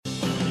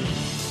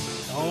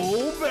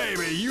Oh,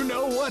 baby, you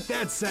know what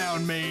that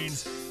sound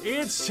means.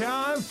 It's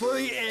time for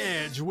The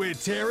Edge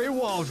with Terry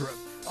Waldrop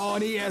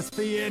on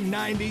ESPN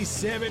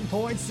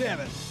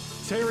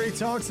 97.7. Terry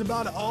talks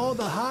about all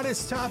the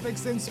hottest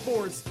topics in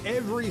sports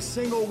every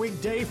single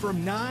weekday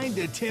from 9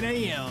 to 10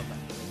 a.m.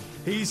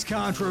 He's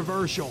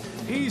controversial,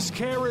 he's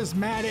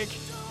charismatic,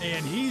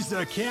 and he's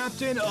the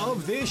captain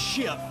of this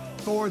ship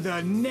for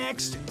the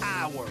next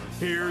hour.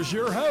 Here's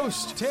your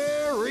host,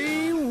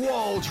 Terry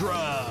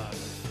Waldrop.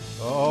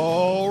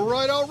 All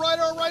right.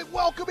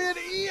 Welcome in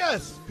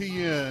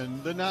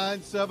ESPN, the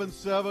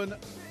 977,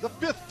 the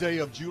 5th day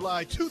of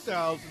July,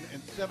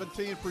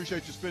 2017.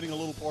 Appreciate you spending a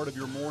little part of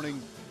your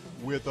morning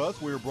with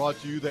us. We are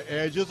brought to you, The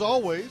Edge, as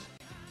always,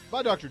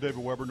 by Dr. David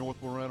Weber,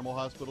 Northmore Animal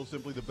Hospital.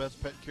 Simply the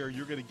best pet care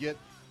you're going to get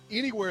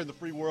anywhere in the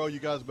free world. You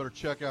guys better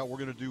check out. We're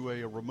going to do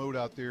a remote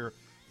out there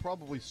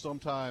probably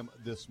sometime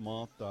this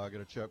month. I got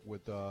to check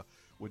with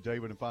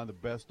David and find the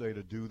best day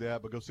to do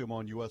that. But go see him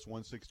on US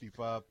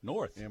 165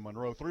 North in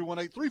Monroe.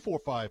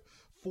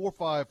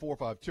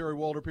 318-345-4545. Terry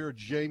Waldrop here,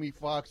 Jamie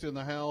Foxx in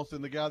the house,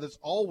 and the guy that's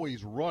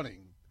always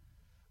running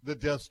the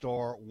Death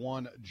Star,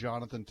 one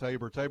Jonathan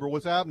Tabor. Tabor,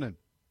 what's happening?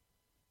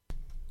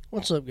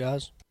 What's up,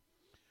 guys?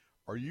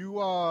 Are you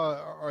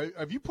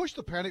have you pushed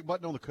the panic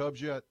button on the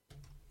Cubs yet?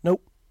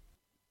 Nope.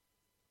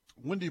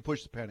 When do you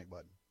push the panic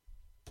button?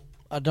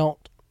 I don't.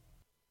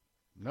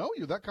 No,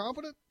 you're that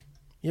confident?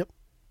 Yep.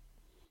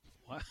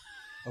 What?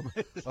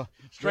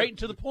 Straight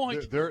to the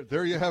point.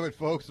 There you have it,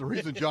 folks. The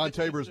reason John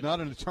Tabor is not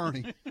an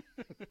attorney.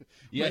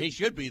 Yeah, he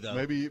should be, though.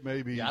 Maybe.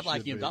 Yeah, I'd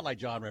like him. Be. I'd like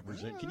John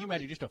represent. Can you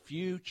imagine just a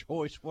few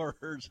choice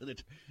words and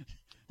it?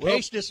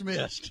 Case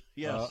dismissed.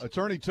 Yes.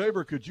 Attorney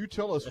Tabor, could you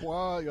tell us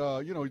why?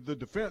 The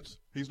defense.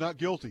 He's not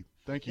guilty.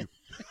 Thank you.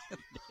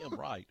 Damn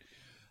right.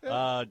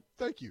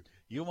 Thank you.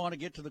 You want to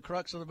get to the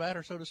crux of the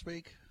matter, so to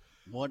speak?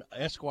 One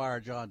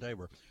Esquire John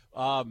Tabor.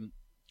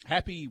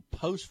 Happy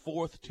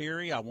post-4th,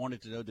 Terry. I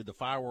wanted to know, did the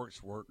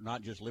fireworks were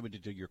not just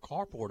limited to your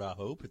carport, I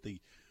hope, at the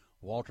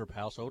Waldrop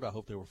household. I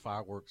hope there were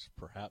fireworks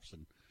perhaps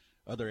in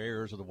other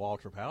areas of the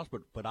Waldrop house,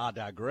 but I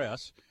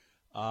digress.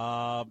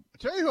 I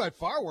tell you who had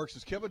fireworks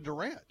is Kevin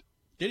Durant.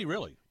 Did he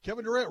really?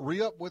 Kevin Durant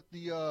re-up with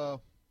the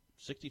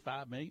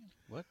 $65 million?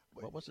 What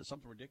was it?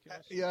 Something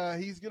ridiculous? Yeah,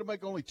 he's going to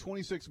make only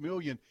 $26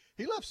 million.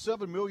 He left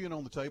 $7 million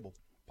on the table.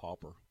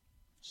 Pauper.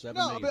 $7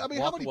 No, million. I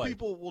mean, how many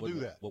people will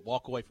do that? Will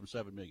walk away from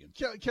 $7 million.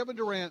 Kevin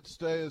Durant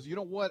says, you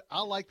know what?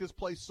 I like this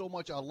place so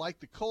much. I like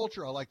the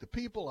culture. I like the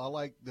people. I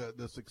like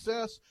the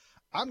success.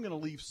 I'm going to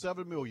leave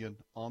 $7 million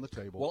on the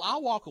table. Well,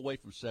 I'll walk away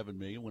from $7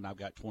 million when I've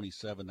got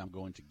 27 I'm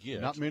going to get.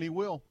 Not many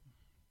will.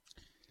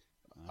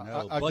 I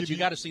know, but you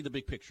got to see the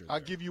big picture. I'll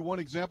give you one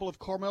example of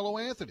Carmelo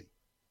Anthony,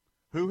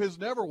 who has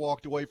never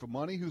walked away from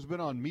money, who's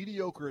been on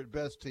mediocre at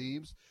best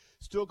teams,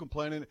 still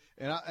complaining.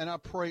 And I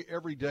pray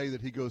every day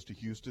that he goes to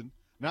Houston.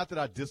 Not that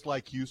I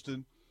dislike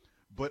Houston,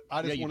 but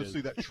I just want to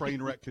see that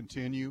train wreck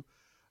continue.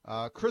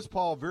 Chris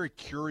Paul, very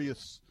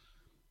curious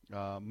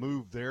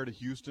move there to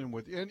Houston.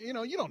 And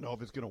you don't know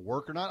if it's going to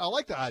work or not. I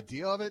like the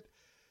idea of it.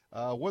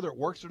 Whether it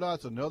works or not,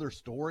 it's another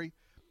story.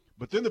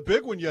 But then the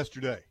big one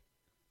yesterday,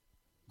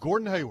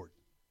 Gordon Hayward.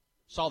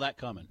 Saw that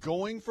coming.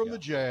 Going from the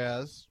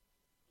Jazz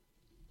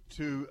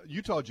to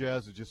Utah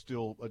Jazz is just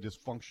still a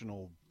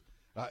dysfunctional.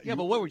 But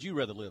where would you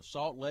rather live,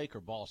 Salt Lake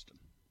or Boston?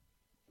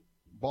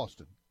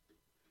 Boston.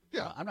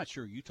 Yeah. I'm not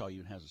sure Utah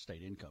even has a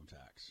state income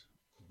tax,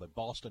 but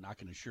Boston, I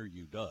can assure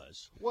you,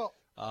 does. Well,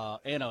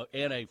 and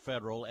a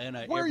federal and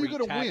a where are you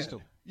going to win?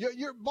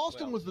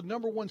 Boston was the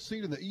number one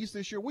seed in the East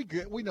this year. We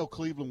know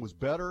Cleveland was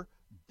better,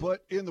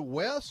 but in the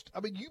West,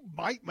 I mean, you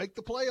might make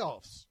the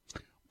playoffs.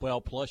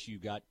 Well, plus you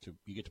get to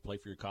play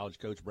for your college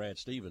coach Brad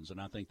Stevens,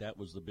 and I think that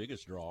was the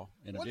biggest draw.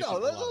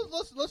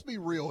 Let's be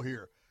real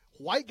here.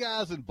 White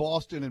guys in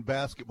Boston in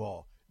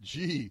basketball.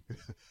 Gee,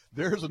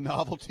 there's a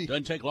novelty.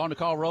 Doesn't take long to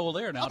call roll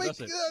there now, does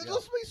it?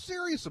 Let's be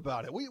serious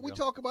about it. We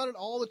talk about it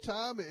all the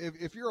time.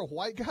 If you're a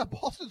white guy,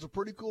 Boston's a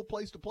pretty cool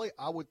place to play,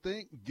 I would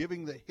think,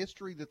 given the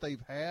history that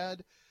they've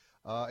had,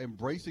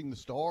 embracing the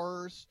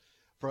stars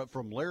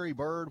from Larry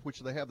Bird, which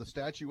they have the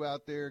statue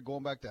out there,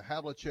 going back to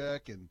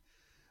Havlicek and,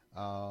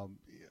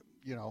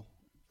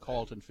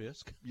 Carlton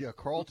Fisk. Yeah,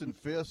 Carlton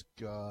Fisk,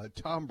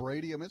 Tom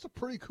Brady. I mean, it's a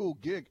pretty cool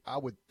gig, I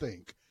would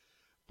think.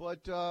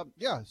 But,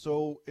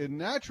 and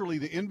naturally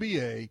the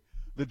NBA,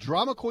 the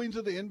drama queens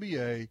of the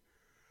NBA,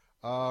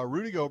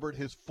 Rudy Gobert,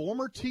 his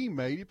former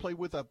teammate, he played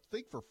with, I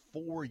think, for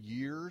 4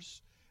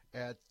 years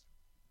at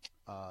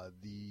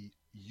the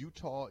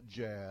Utah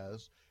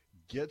Jazz,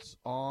 gets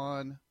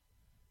on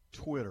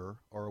Twitter,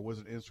 or was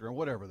it Instagram,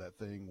 whatever that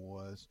thing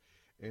was,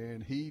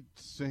 and he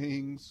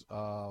sings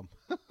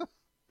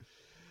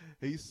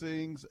he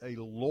sings a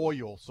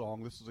Loyal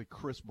song. This is a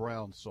Chris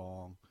Brown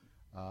song.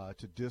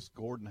 To diss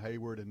Gordon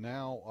Hayward. And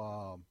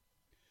now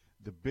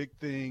the big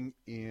thing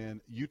in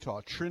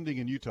Utah, trending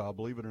in Utah,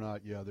 believe it or not,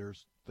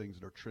 there's things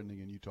that are trending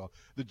in Utah.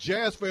 The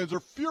Jazz fans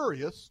are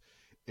furious,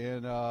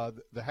 and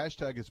the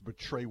hashtag is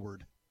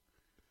Betrayword.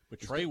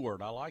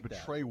 Betrayword, I like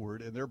that.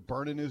 Betrayword, and they're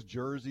burning his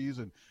jerseys.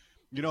 And,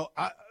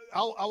 I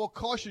will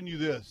caution you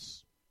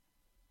this.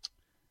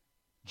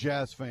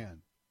 Jazz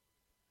fan.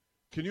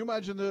 Can you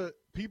imagine the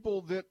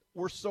people that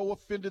were so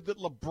offended that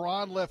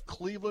LeBron left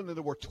Cleveland and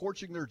they were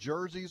torching their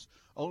jerseys,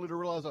 only to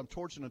realize I'm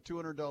torching a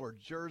 $200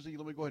 jersey.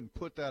 Let me go ahead and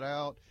put that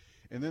out.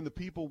 And then the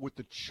people with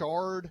the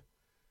charred,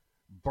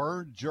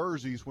 burned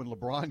jerseys when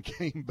LeBron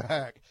came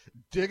back,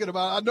 digging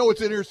about. I know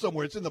it's in here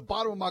somewhere. It's in the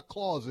bottom of my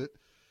closet.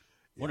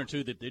 One or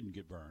two that didn't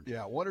get burned.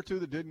 Yeah, one or two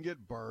that didn't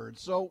get burned.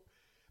 So,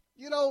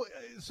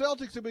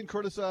 Celtics have been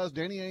criticized.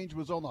 Danny Ainge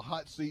was on the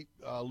hot seat,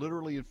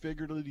 literally and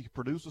figuratively, to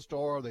produce a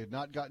star. They had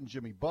not gotten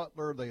Jimmy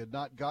Butler. They had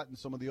not gotten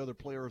some of the other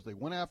players they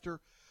went after.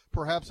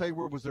 Perhaps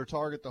Hayward was their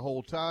target the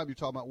whole time. You're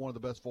talking about one of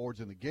the best forwards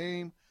in the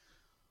game.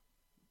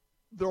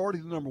 They're already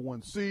the number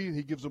one seed.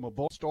 He gives them a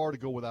ball star to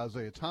go with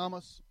Isaiah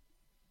Thomas.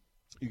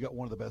 You got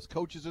one of the best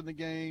coaches in the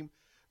game.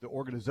 The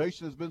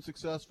organization has been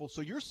successful.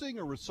 So you're seeing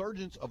a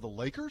resurgence of the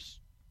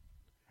Lakers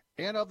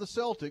and of the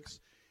Celtics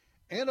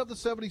and of the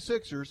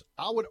 76ers.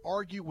 I would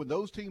argue when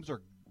those teams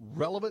are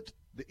relevant,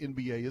 the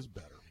NBA is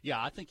better.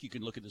 Yeah, I think you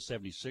can look at the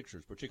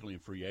 76ers, particularly in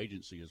free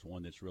agency, as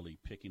one that's really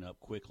picking up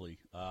quickly.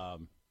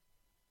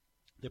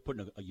 They're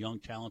putting a young,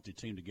 talented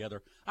team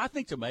together. I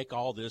think to make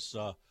all this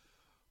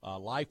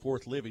life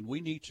worth living, we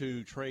need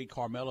to trade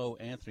Carmelo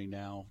Anthony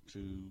now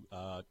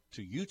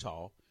to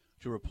Utah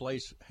to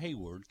replace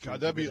Hayward.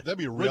 God, that'd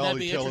be a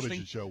reality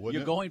television show,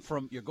 wouldn't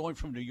You're going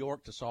from New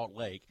York to Salt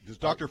Lake. Does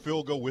Dr.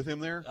 Phil go with him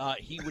there?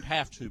 He would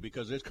have to,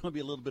 because there's going to be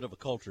a little bit of a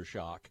culture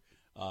shock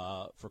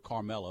for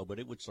Carmelo, but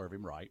it would serve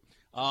him right.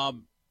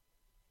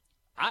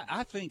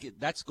 I think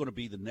that's going to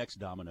be the next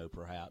domino,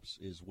 perhaps,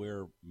 is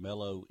where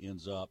Melo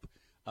ends up.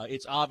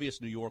 It's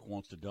obvious New York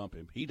wants to dump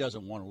him. He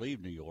doesn't want to leave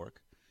New York.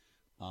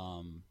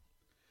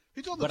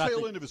 He's on the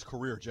tail end of his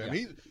career, Jim.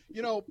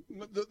 Yeah.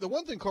 The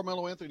one thing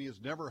Carmelo Anthony has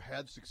never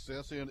had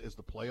success in is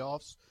the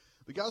playoffs.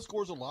 The guy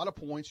scores a lot of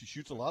points. He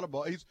shoots a lot of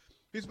balls.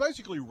 He's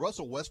basically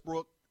Russell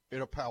Westbrook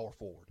in a power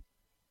forward.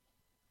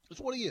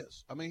 That's what he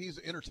is. I mean, he's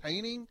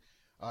entertaining.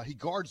 He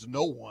guards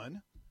no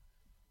one.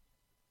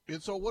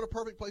 And so what a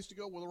perfect place to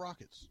go with the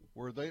Rockets,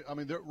 where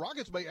the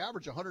Rockets may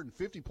average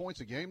 150 points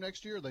a game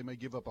next year. They may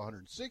give up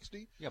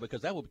 160. Yeah,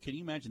 because can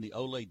you imagine the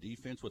Olay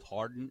defense with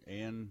Harden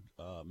and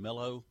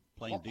Melo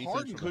playing defense?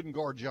 Harden couldn't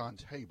guard John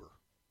Tabor.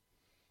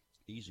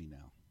 Easy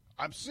now.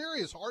 I'm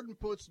serious. Harden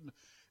puts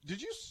 –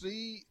 did you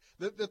see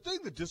the thing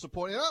that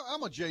disappointed –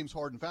 I'm a James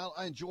Harden fan.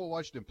 I enjoy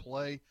watching him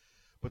play.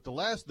 But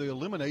the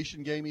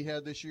elimination game he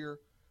had this year,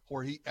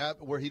 where he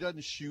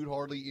doesn't shoot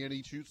hardly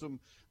any, shoots them.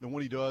 Then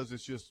when he does,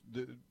 it's just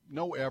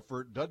no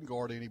effort, doesn't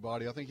guard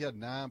anybody. I think he had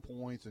 9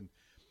 points, and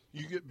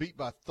you get beat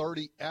by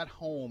 30 at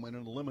home in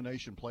an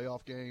elimination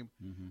playoff game.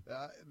 Mm-hmm.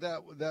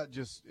 That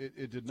just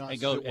it did not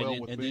sit well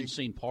with me. And then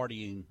seen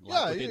partying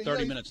within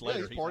 30 minutes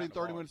later. He's partying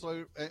 30 minutes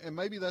later, and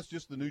maybe that's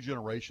just the new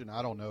generation.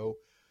 I don't know.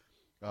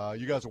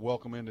 You guys are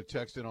welcome in to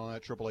text in on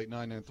that,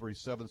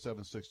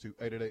 888-993-7762,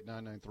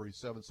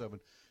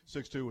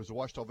 888-993-7762 is the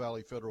Ouachita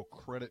Valley Federal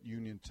Credit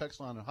Union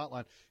text line and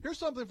hotline. Here's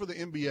something for the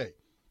NBA.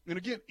 And,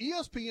 again,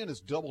 ESPN has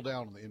doubled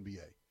down on the NBA.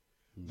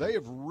 Mm-hmm. They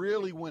have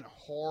really went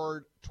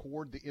hard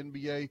toward the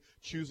NBA,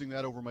 choosing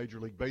that over Major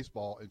League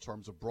Baseball in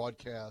terms of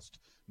broadcast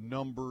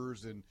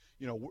numbers and,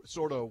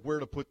 sort of where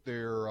to put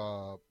their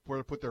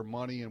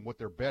money and what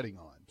they're betting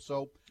on.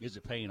 So is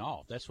it paying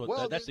off? That's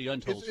that's the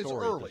untold story.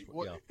 It's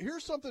early.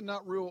 Here's something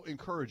not real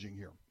encouraging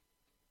here.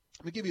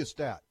 Let me give you a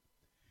stat.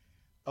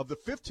 Of the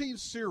 15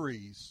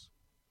 series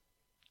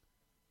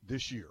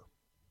this year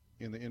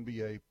in the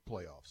NBA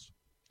playoffs,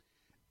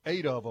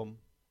 8 of them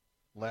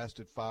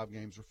lasted 5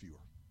 games or fewer.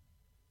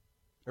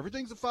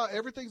 Everything's a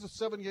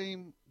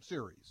 7-game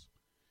series.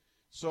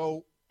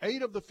 So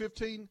 8 of the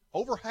 15,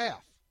 over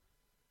half,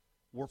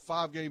 were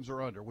 5 games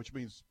or under, which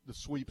means the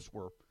sweeps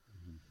were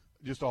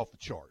just off the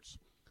charts.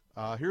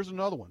 Here's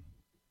another one.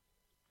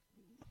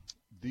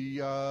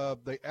 They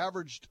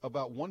averaged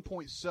about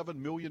 1.7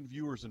 million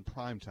viewers in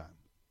primetime.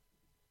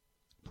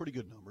 Pretty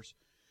good numbers.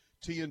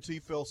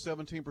 TNT fell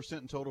 17%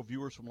 in total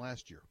viewers from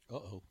last year.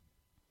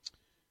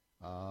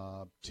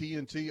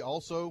 TNT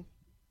also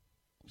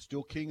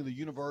still king of the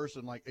universe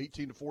in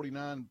 18 to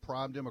 49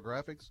 prime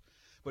demographics.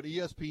 But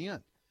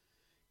ESPN,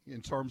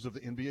 in terms of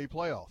the NBA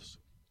playoffs,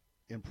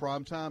 in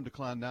prime time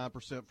declined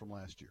 9% from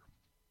last year.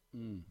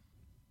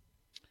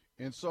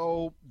 And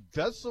so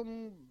that's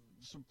some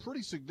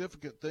pretty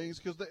significant things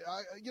because, the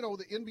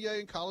NBA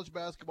and college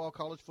basketball,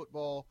 college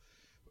football,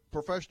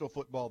 professional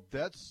football,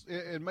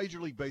 and Major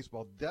League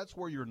Baseball, that's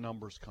where your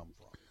numbers come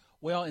from.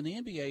 Well, and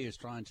the NBA is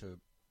trying to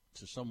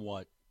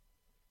somewhat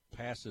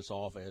pass this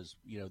off as,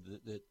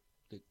 the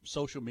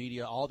social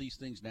media, all these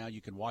things now,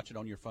 you can watch it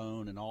on your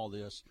phone and all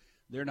this.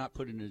 They're not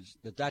putting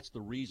it that's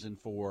the reason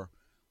for –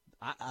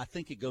 I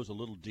think it goes a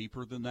little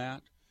deeper than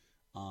that.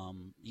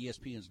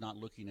 ESPN is not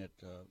looking at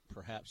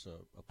perhaps a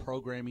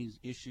programming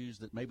issues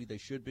that maybe they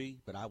should be,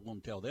 but I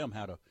won't tell them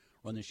how to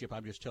run this ship.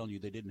 I'm just telling you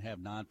they didn't have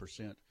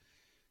 9%.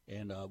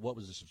 And what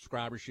was the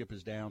subscribership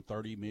is down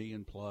 30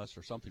 million plus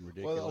or something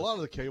ridiculous. Well, a lot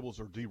of the cables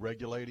are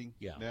deregulating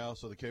now,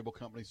 so the cable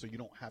companies, so you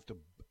don't have to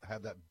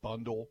have that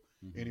bundle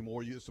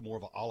anymore. It's more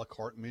of an a la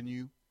carte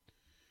menu.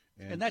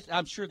 And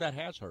I'm sure that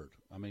has hurt.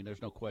 I mean,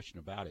 there's no question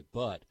about it.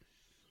 But,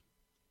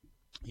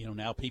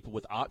 now people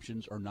with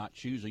options are not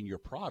choosing your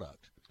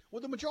product.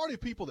 Well, the majority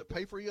of people that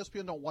pay for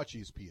ESPN don't watch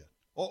ESPN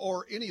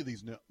or any of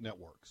these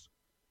networks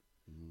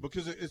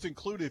because it's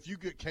included. If you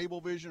get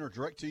Cablevision or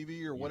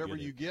DirecTV or whatever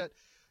you get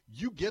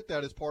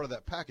that as part of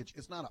that package.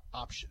 It's not an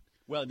option.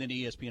 Well, and then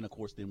ESPN, of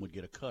course, then would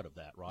get a cut of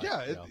that, right?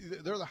 Yeah,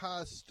 they're the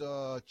highest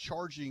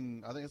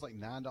charging. I think it's like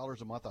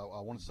 $9 a month.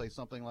 I want to say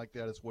something like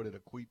that. It's what it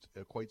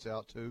equates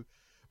out to.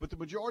 But the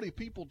majority of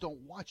people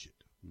don't watch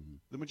it. Mm-hmm.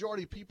 The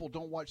majority of people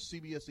don't watch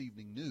CBS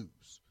Evening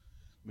News.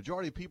 The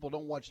majority of people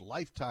don't watch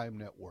Lifetime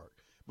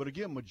Network. But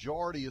again,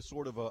 majority is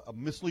sort of a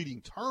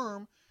misleading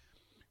term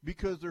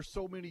because there's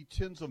so many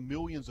tens of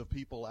millions of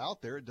people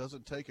out there. It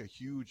doesn't take a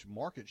huge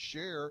market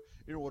share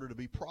in order to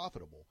be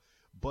profitable.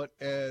 But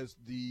as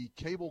the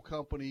cable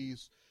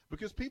companies,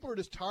 because people are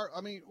just tired.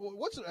 I mean,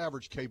 what's an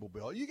average cable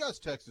bill? You guys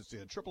text us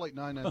in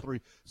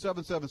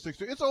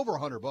 888-993-7762. It's over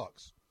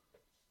 $100.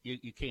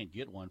 You can't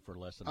get one for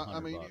less than $100. I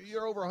mean,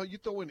 you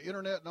throw in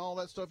internet and all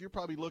that stuff. You're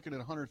probably looking at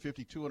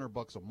 $150,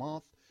 $200 a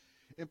month,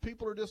 and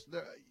people are just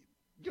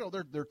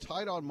they're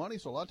tight on money.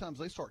 So a lot of times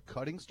they start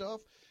cutting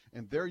stuff,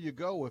 and there you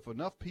go. If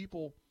enough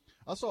people,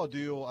 I saw a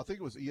deal. I think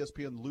it was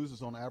ESPN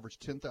loses on average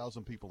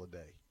 10,000 people a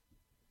day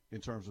in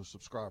terms of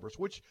subscribers,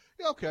 which,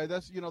 okay,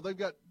 that's, they've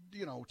got,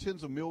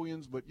 tens of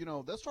millions, but,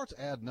 that starts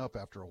adding up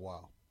after a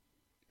while.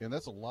 And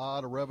that's a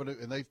lot of revenue,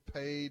 and they've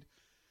paid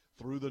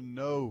through the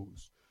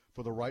nose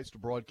for the rights to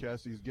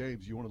broadcast these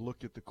games. You want to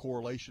look at the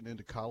correlation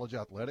into college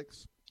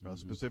athletics,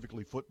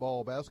 specifically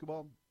football,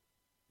 basketball,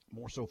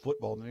 more so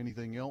football than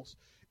anything else,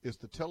 is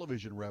the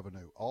television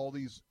revenue. All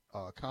these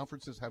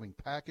conferences having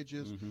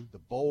packages, the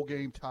bowl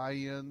game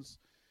tie-ins,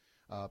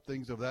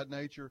 things of that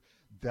nature,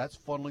 that's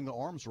funneling the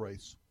arms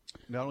race.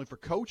 Not only for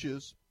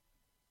coaches,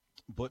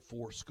 but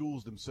for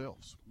schools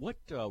themselves. What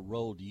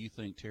role do you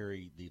think,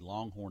 Terry, the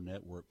Longhorn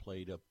Network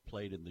played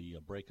in the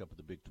breakup of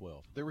the Big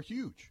 12? They were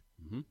huge.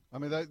 Mm-hmm. I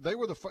mean, they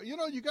were the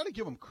you got to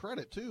give them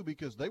credit too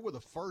because they were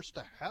the first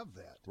to have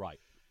that.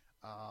 Right.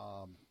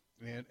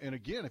 And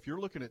again, if you're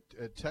looking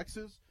at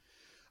Texas,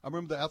 I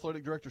remember the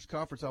athletic directors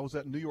conference I was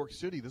at in New York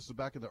City. This is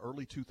back in the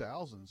early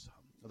 2000s.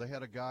 They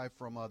had a guy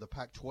from the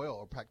Pac-12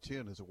 or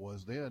Pac-10 as it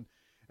was then.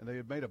 And they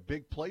had made a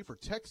big play for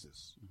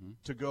Texas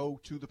to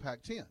go to the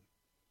Pac-10.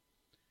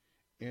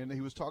 And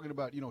he was talking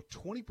about,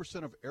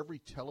 20% of every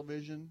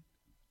television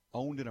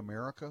owned in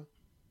America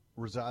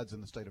resides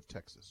in the state of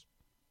Texas.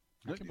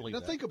 I can believe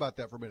that. Now think about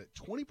that for a minute.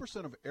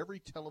 20% of every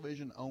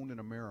television owned in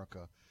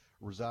America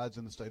resides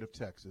in the state of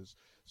Texas.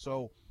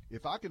 So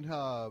if I can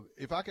have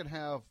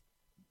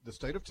the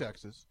state of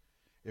Texas,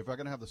 if I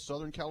can have the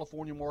Southern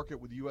California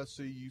market with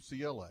USC,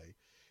 UCLA,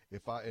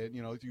 if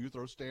you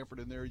throw Stanford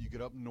in there, you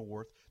get up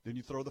north, then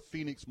you throw the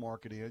Phoenix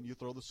market in, you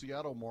throw the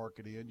Seattle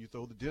market in, you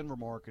throw the Denver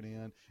market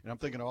in, and I'm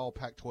thinking of all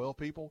Pac-12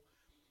 people,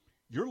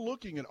 you're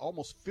looking at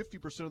almost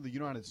 50% of the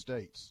United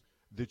States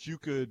that you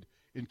could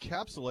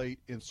encapsulate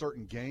in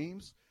certain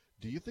games.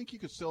 Do you think you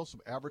could sell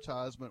some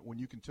advertisement when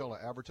you can tell an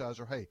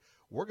advertiser, hey,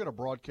 we're going to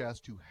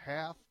broadcast to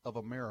half of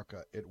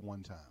America at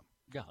one time?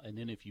 Yeah, and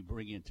then if you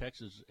bring in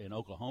Texas and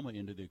Oklahoma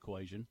into the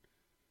equation –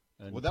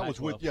 well, that was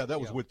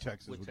with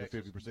Texas with the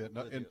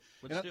 50%,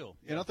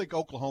 and I think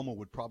Oklahoma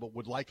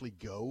would likely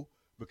go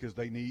because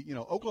they need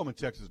Oklahoma and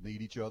Texas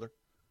need each other,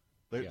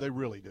 they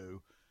really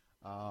do.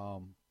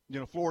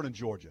 Florida and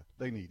Georgia,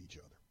 they need each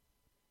other.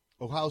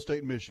 Ohio State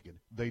and Michigan,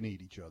 they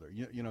need each other.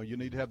 You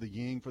need to have the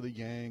yin for the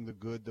yang, the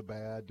good, the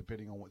bad,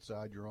 depending on what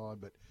side you're on.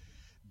 But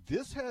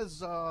this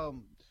has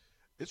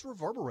it's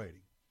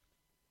reverberating.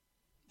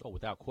 Oh,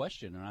 without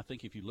question. And I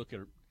think if you look at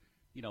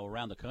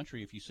around the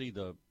country, if you see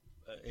the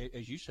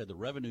as you said, the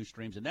revenue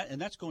streams, and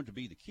that's going to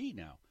be the key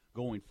now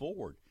going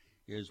forward,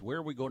 is where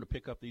are we going to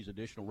pick up these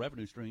additional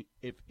revenue streams?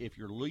 If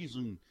you're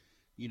losing,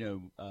 you're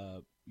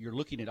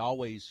looking at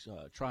always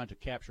trying to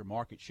capture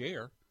market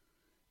share,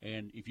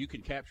 and if you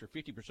can capture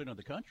 50% of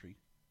the country,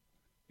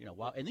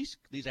 and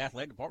these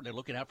athletic departments, they're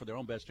looking out for their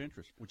own best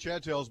interest. Well,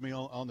 Chad tells me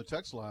on the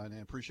text line,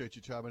 and appreciate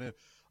you chiming in,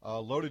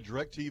 loaded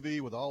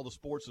DirecTV with all the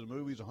sports and the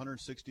movies,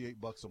 $168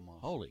 a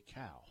month. Holy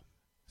cow.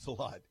 It's a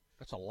lot.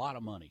 That's a lot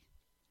of money.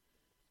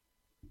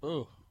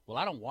 Oh, well,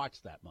 I don't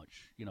watch that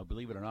much.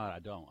 Believe it or not, I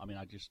don't. I mean,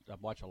 I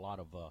watch a lot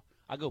of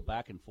I go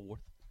back and forth,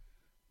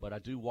 but I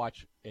do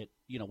watch it,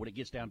 when it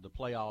gets down to the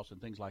playoffs and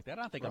things like that.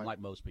 I think I'm like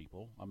most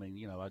people. I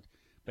mean,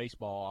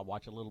 baseball I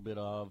watch a little bit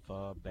of,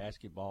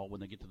 basketball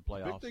when they get to the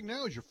playoffs. Big thing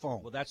now is your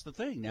phone. Well, that's the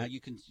thing. Now you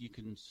can see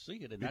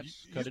it, and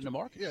that's cut into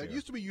market share. It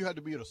used to be you had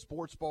to be at a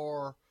sports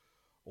bar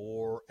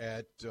or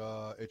at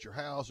your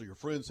house or your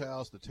friend's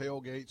house, the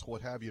tailgates,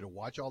 what have you, to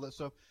watch all that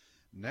stuff.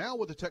 Now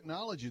with the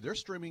technology, they're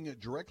streaming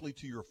it directly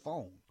to your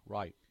phone.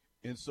 Right.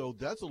 And so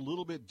that's a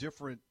little bit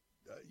different,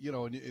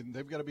 and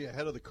they've got to be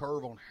ahead of the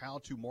curve on how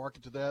to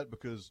market to that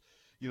because,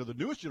 the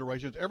newest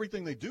generations,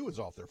 everything they do is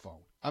off their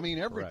phone. I mean,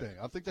 everything.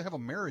 Correct. I think they have a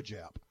marriage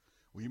app.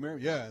 Will you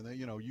marry? Yeah, and then,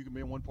 you can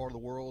be in one part of the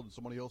world and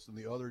somebody else in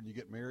the other, and you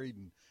get married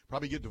and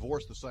probably get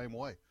divorced the same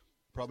way.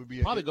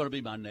 Probably going to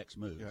be my next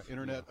move. Yeah,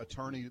 internet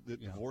attorney that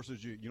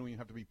divorces you. You don't even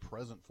have to be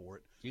present for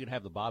it. You can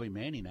have the Bobby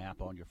Manning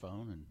app on your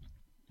phone and,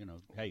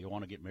 hey, you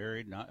want to get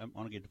married? I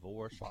want to get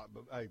divorced. Call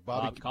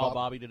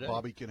Bobby today.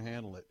 Bobby can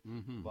handle it.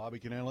 Mm-hmm. Bobby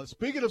can handle it.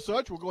 Speaking of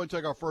such, we'll go and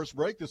take our first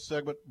break. This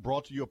segment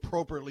brought to you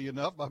appropriately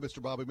enough by Mr.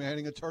 Bobby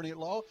Manning, attorney at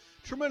law.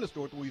 Tremendous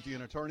North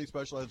Louisiana attorney,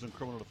 specializes in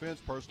criminal defense,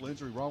 personal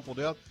injury, wrongful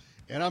death,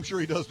 and I'm sure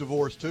he does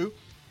divorce too.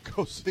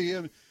 Go see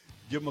him.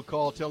 Give him a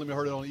call. Tell him you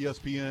heard it on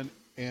ESPN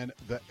and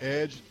The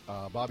Edge.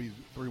 Bobby's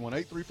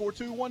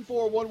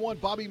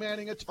 318-342-1411. Bobby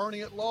Manning,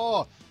 attorney at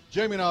law.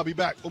 Jamie and I will be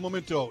back. Un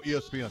momento,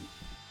 ESPN.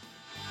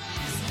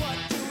 What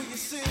do you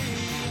see?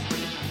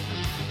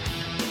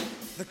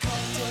 The cult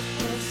of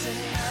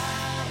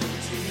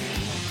personality.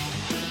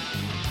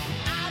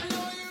 I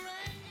know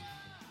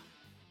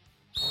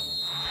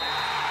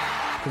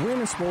you're To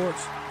win in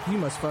sports, you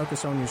must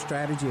focus on your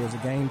strategy as the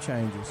game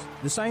changes.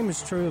 The same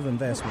is true of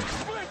investments.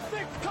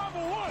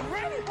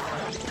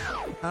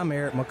 I'm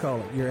Eric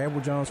McCullough, your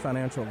Edward Jones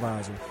financial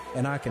advisor,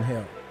 and I can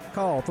help.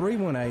 Call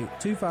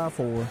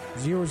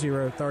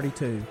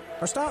 318-254-0032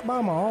 or stop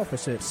by my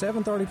office at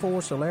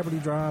 734 Celebrity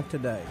Drive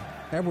today.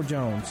 Edward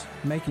Jones,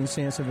 making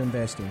sense of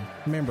investing.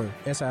 Member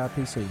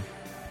SIPC.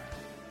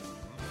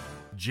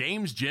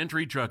 James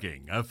Gentry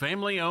Trucking, a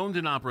family-owned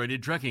and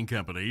operated trucking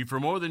company for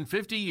more than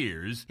 50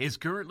 years, is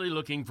currently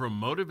looking for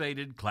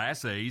motivated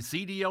Class A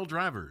CDL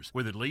drivers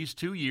with at least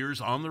 2 years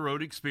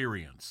on-the-road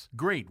experience.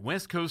 Great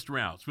West Coast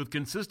routes with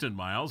consistent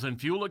miles and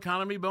fuel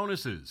economy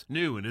bonuses,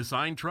 new and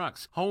assigned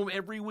trucks, home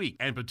every week,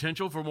 and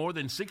potential for more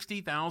than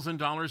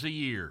 $60,000 a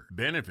year.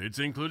 Benefits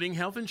including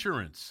health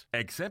insurance.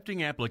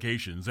 Accepting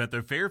applications at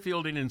the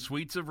Fairfield Inn and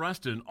Suites of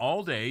Ruston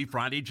all day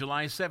Friday,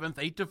 July 7th,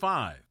 8 to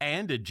 5,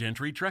 and at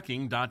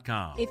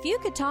gentrytrucking.com. If you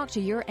could talk to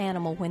your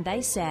animal when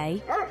they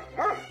say,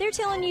 they're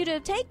telling you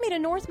to take me to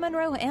North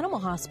Monroe Animal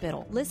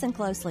Hospital, listen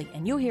closely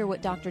and you'll hear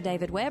what Dr.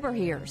 David Weber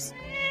hears.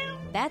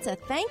 That's a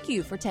thank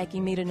you for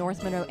taking me to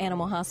North Monroe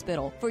Animal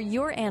Hospital. For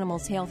your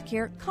animal's health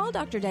care, call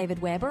Dr.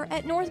 David Weber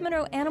at North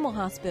Monroe Animal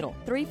Hospital,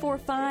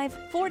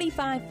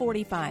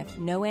 345-4545.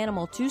 No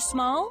animal too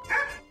small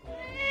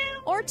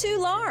or too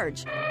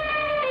large.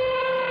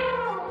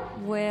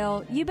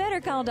 Well, you better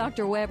call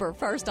Dr. Weber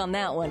first on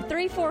that one.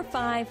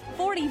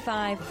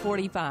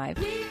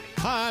 345-4545.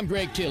 Hi, I'm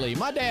Greg Tilley.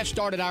 My dad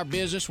started our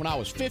business when I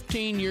was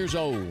 15 years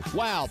old.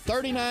 Wow,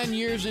 39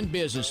 years in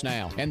business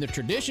now. And the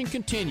tradition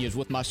continues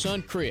with my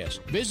son, Chris.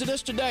 Visit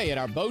us today at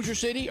our Bossier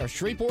City or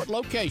Shreveport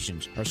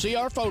locations or see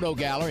our photo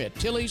gallery at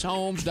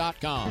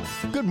tillyshomes.com.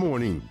 Good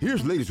morning.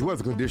 Here's the latest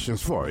weather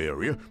conditions for our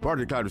area.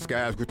 Partly cloudy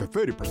skies with a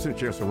 30%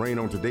 chance of rain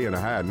on today and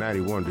a high of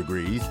 91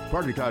 degrees.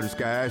 Partly cloudy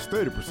skies,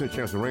 30%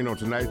 chance of rain on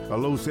tonight, a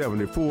low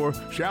 74.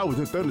 Showers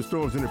and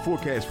thunderstorms in the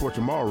forecast for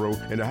tomorrow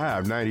and a high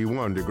of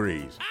 91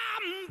 degrees.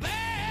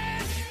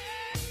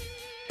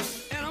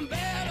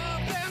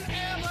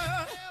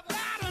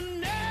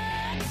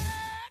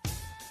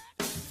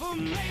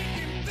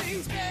 making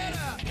things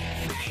better.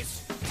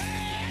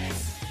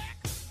 Face,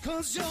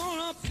 cause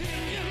your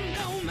opinion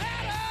don't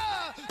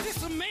matter.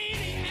 This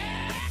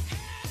maniac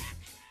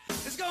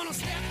is gonna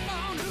step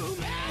on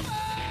whomever.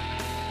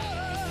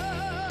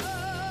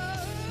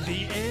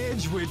 The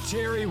Edge with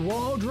Terry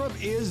Waldrop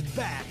is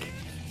back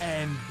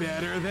and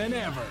better than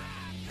ever.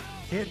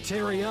 Hit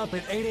Terry up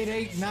at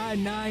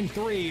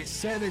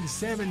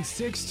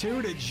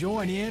 888-993-7762 to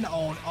join in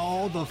on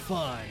all the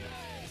fun.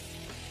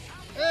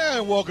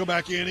 And welcome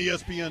back in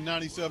ESPN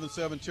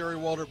 97.7. Terry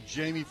Waldrop,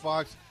 Jamie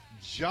Foxx,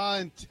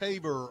 John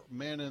Tabor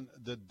manning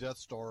the Death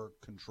Star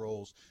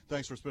controls.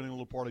 Thanks for spending a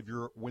little part of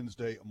your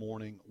Wednesday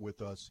morning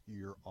with us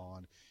here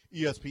on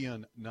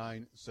ESPN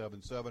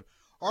 977.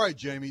 All right,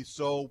 Jamie,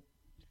 so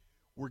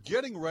we're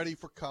getting ready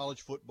for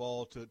college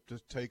football to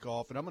take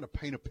off, and I'm going to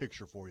paint a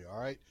picture for you, all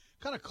right?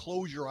 Kind of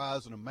close your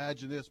eyes and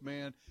imagine this,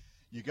 man.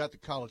 You got the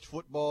college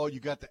football, you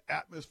got the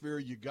atmosphere,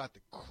 you got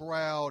the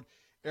crowd.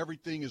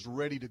 Everything is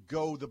ready to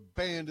go. The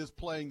band is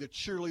playing. The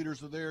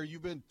cheerleaders are there.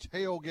 You've been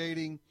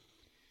tailgating,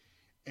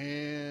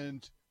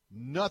 and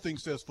nothing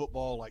says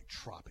football like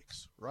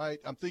tropics, right?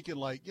 I'm thinking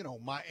like,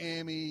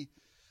 Miami.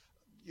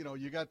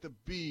 You got the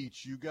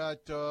beach. You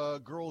got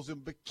girls in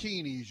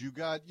bikinis. You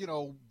got,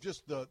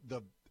 just the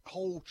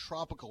whole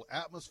tropical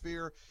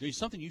atmosphere. There's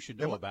something you should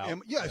know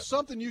about. It's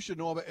something you should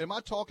know about. Am I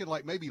talking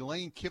like maybe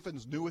Lane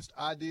Kiffin's newest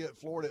idea at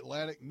Florida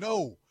Atlantic?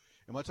 No.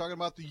 Am I talking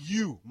about the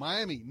U?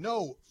 Miami?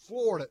 No.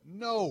 Florida?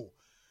 No.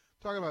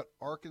 I'm talking about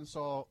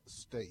Arkansas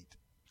State.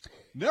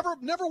 Never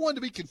one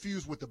to be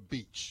confused with the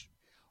beach.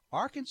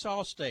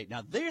 Arkansas State.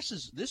 Now this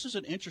is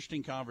an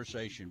interesting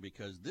conversation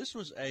because this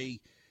was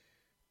I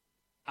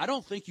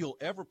don't think you'll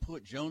ever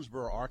put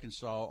Jonesboro,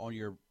 Arkansas on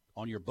your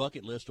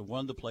bucket list of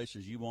one of the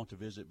places you want to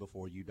visit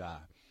before you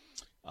die.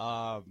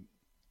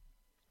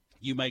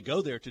 You may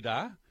go there to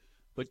die,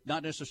 but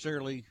not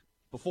necessarily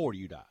before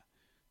you die.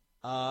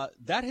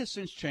 That has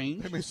since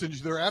changed. They may send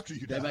you there after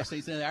you die. They may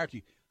send you there after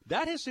you.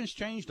 That has since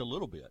changed a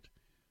little bit.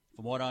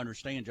 From what I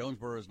understand,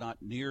 Jonesboro is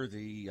not near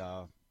the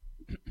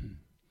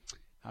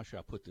how should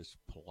I put this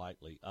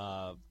politely?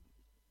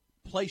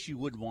 Place you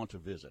would want to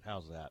visit.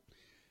 How's that?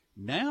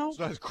 Now It's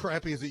not as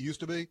crappy as it used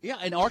to be. Yeah,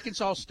 and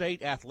Arkansas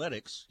State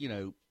athletics,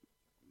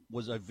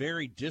 was a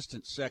very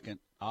distant second,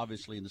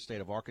 obviously, in the state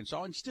of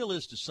Arkansas, and still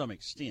is to some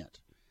extent.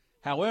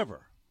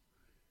 However,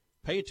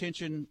 pay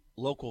attention,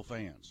 local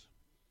fans.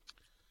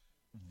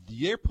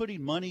 They're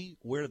putting money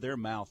where their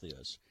mouth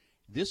is.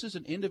 This is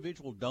an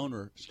individual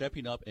donor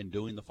stepping up and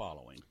doing the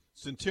following.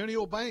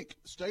 Centennial Bank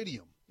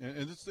Stadium,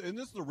 and this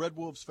is the Red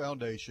Wolves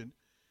Foundation.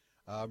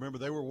 Remember,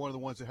 they were one of the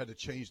ones that had to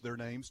change their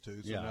names,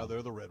 too, so now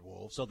they're the Red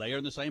Wolves. So they are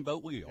in the same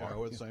boat we are. Yeah,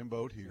 we're in the same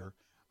boat here.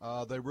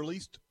 They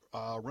released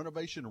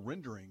renovation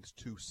renderings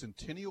to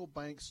Centennial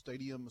Bank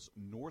Stadium's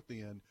north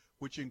end,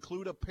 which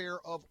include a pair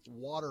of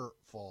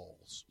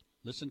waterfalls.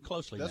 Listen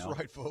closely That's now.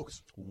 right,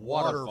 folks.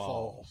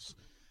 Waterfalls.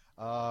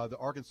 The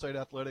Arkansas State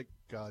Athletic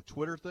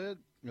Twitter thread,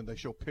 and they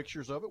show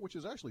pictures of it, which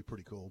is actually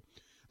pretty cool.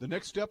 The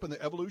next step in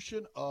the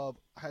evolution of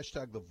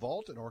hashtag the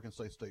Vault in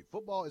Arkansas State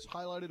football is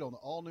highlighted on the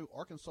all-new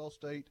Arkansas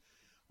State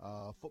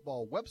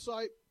football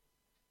website,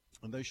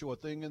 and they show a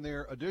thing in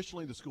there.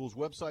 Additionally, the school's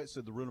website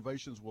said the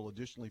renovations will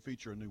additionally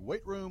feature a new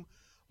weight room,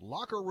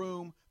 locker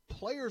room,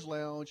 players'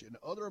 lounge, and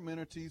other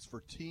amenities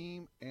for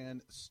team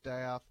and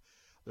staff.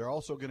 They're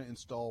also going to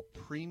install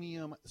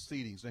premium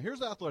seatings. Now, here's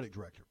the athletic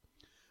director.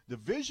 The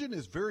vision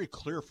is very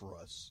clear for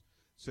us,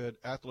 said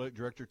athletic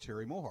director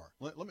Terry Mohar.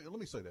 Let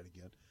me say that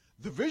again.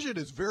 The vision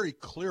is very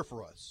clear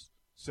for us,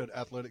 said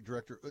athletic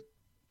director.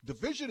 The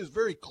vision is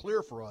very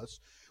clear for us.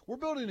 We're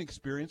building an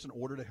experience in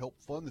order to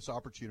help fund this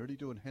opportunity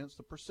to enhance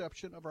the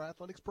perception of our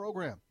athletics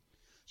program.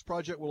 This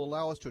project will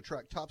allow us to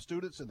attract top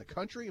students in the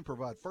country and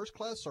provide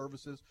first-class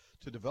services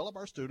to develop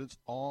our students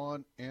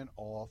on and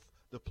off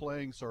the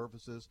playing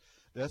surfaces.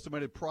 The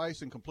estimated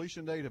price and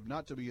completion date have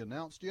not to be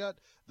announced yet,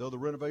 though the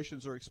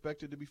renovations are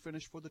expected to be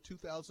finished for the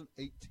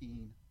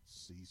 2018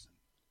 season.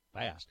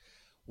 Fast.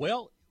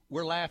 Well,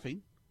 we're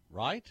laughing,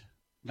 right?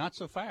 Not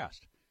so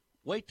fast.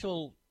 Wait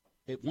till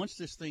once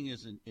this thing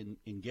is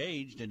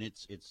engaged and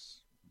its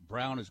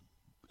ground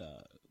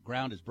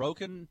is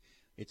broken,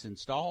 it's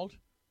installed.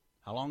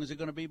 How long is it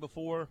going to be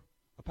before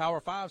a Power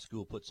 5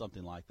 school puts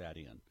something like that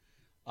in?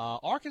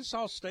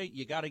 Arkansas State,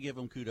 you got to give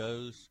them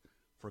kudos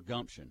for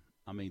gumption.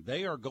 I mean,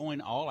 they are going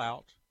all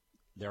out.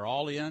 They're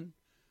all in.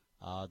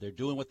 They're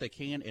doing what they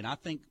can. And I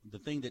think the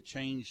thing that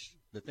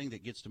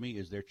gets to me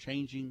is they're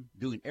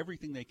doing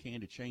everything they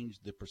can to change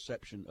the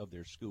perception of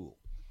their school.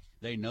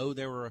 They know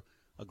they were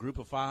a group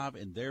of five,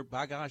 and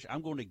by gosh,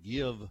 I'm going to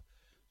give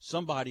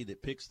somebody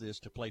that picks this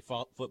to play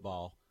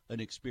football an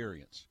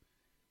experience.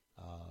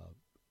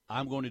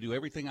 I'm going to do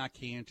everything I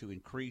can to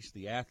increase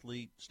the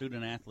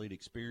student-athlete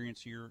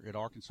experience here at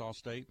Arkansas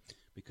State,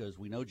 because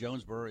we know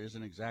Jonesboro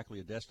isn't exactly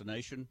a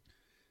destination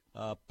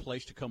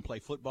place to come play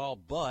football,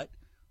 but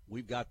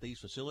we've got these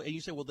facilities. And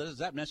you say, well, does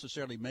that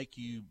necessarily make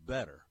you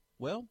better?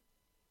 Well,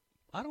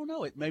 I don't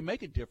know. It may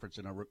make a difference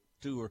in or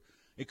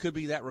it could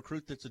be that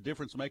recruit that's a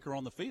difference maker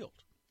on the field.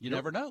 You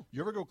never know.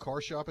 You ever go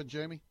car shopping,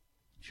 Jamie?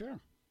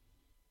 Sure.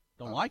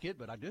 Don't like it,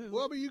 but I do.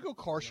 Well, you go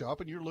car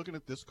shopping, you're looking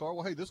at this car.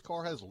 Well, hey, this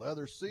car has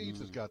leather seats.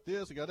 It's got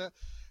this. It got that.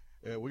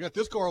 We got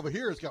this car over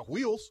here. It's got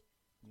wheels.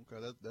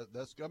 Okay,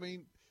 that's. I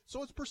mean,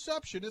 so it's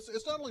perception.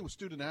 It's not only with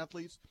student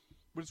athletes,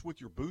 but it's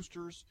with your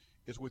boosters.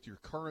 It's with your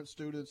current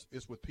students.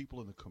 It's with people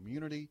in the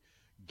community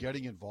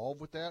getting involved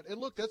with that. And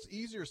look, that's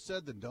easier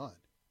said than done.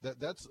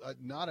 That's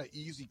not an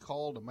easy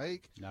call to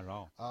make. Not at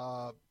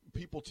all.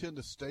 People tend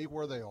to stay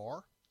where they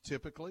are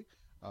typically.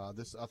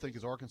 This, I think,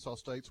 is Arkansas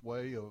State's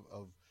way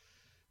of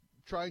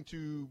trying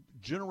to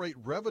generate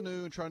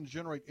revenue and trying to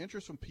generate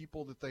interest from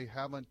people that they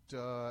haven't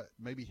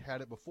maybe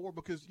had it before.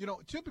 Because,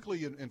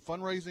 typically in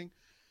fundraising,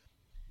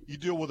 you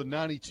deal with a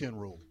 90-10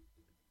 rule.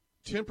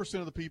 10%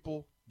 of the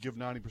people give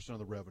 90% of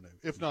the revenue,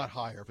 if not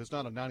higher, if it's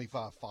not a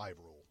 95-5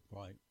 rule.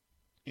 Right.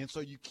 And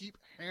so you keep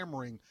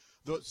hammering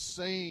the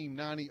same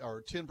 90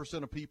 or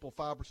 10% of people,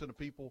 5% of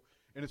people,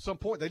 and at some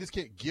point they just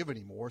can't give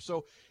anymore.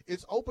 So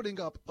it's opening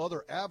up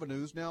other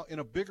avenues. Now, in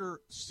a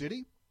bigger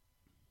city,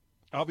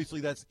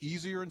 obviously that's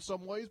easier in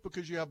some ways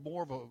because you have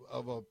more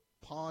of a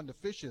pond to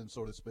fish in,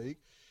 so to speak.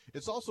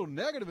 It's also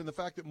negative in the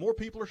fact that more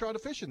people are trying to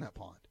fish in that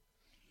pond.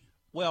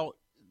 Well,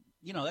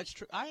 that's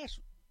true. I asked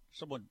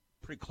someone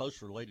pretty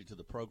close related to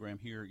the program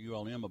here at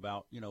ULM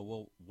about,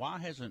 why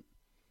hasn't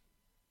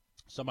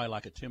somebody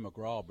like a Tim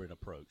McGraw been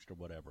approached or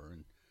whatever?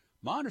 And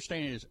my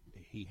understanding is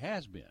he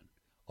has been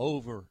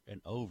over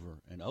and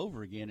over and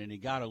over again, and he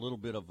got a little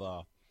bit of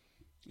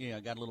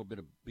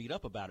beat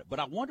up about it. But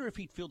I wonder if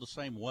he'd feel the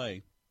same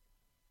way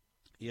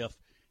if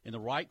in the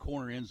right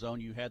corner end zone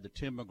you had the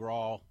Tim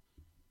McGraw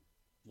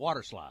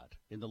water slide.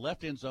 In the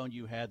left end zone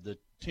you had the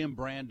Tim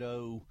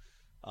Brando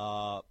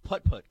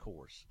putt-putt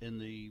course. In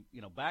the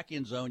back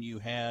end zone you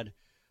had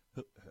 –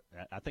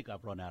 I think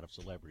I've run out of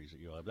celebrities at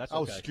ULM. That's okay.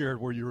 I was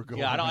scared where you were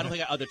going. Yeah, I don't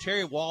think the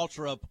Terry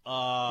Waldrop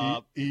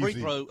free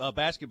throw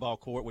basketball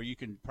court where you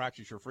can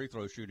practice your free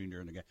throw shooting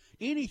during the game.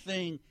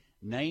 Anything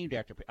named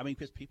after –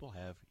 because people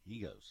have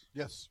egos.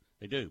 Yes.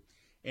 They do.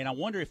 And I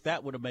wonder if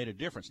that would have made a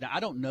difference. Now, I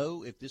don't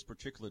know if this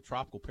particular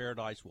tropical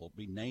paradise will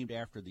be named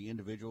after the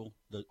individual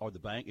or the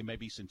bank. It may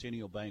be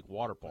Centennial Bank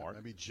Water Park.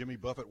 Maybe Jimmy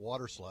Buffett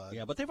Water Slide.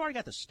 Yeah, but they've already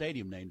got the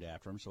stadium named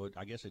after him, so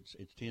I guess it's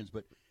tens.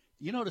 But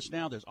you notice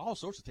now there's all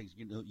sorts of things.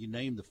 You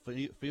name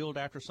the field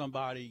after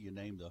somebody. You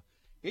name the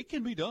 – it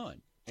can be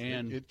done.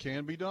 And it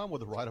can be done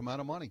with the right amount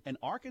of money. And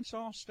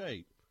Arkansas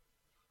State,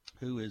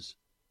 who is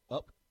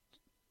up,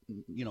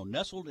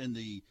 nestled in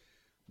the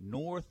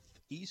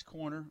northeast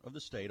corner of the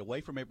state,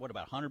 away from about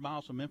 100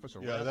 miles from Memphis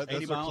or that's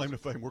their claim to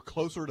fame. We're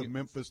closer to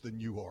Memphis than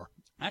you are.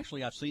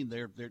 Actually, I've seen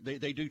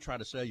they do try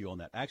to sell you on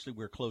that. Actually,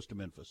 we're close to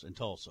Memphis and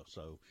Tulsa.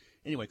 So,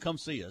 anyway, come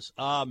see us.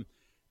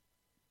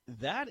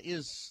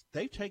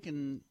 They've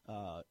taken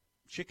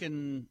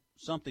chicken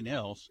something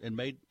else and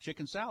made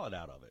chicken salad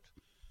out of it.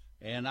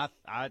 And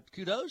I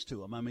kudos to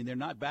them. I mean, they're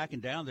not backing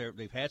down.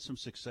 They've had some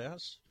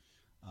success.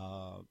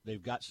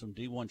 They've got some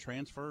D1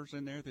 transfers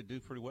in there that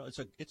do pretty well.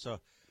 It's a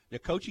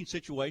coaching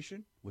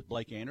situation with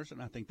Blake Anderson.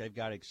 I think they've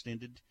got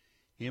extended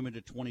him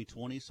into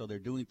 2020, so they're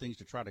doing things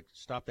to try to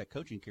stop that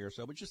coaching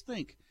carousel. But just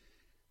think,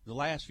 the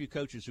last few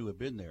coaches who have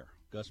been there,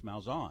 Gus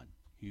Malzahn,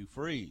 Hugh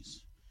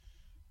Freeze,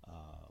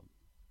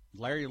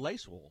 Larry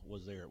Lacewell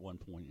was there at one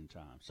point in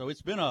time. So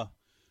it's been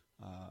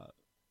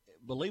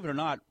believe it or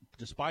not,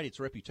 despite its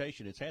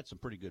reputation, it's had some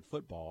pretty good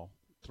football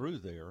through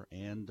there.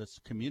 And this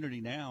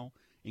community now,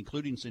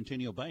 including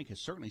Centennial Bank,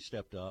 has certainly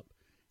stepped up.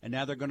 And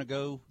now they're going to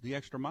go the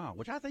extra mile,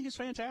 which I think is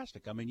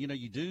fantastic. I mean, you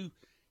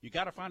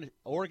got to find it.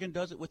 Oregon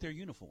does it with their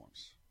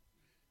uniforms,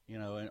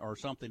 or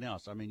something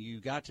else. I mean,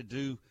 you got to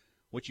do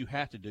what you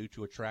have to do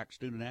to attract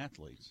student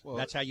athletes. Well,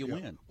 that's how you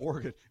win.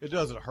 Oregon, it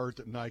doesn't hurt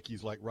that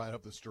Nike's like right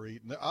up the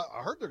street. And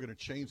I heard they're going to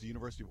change the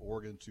University of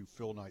Oregon to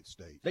Phil Knight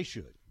State. They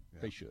should. Yeah.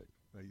 They should.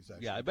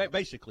 Yeah,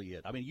 basically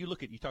it. I mean, you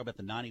talk about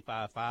the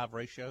 95-5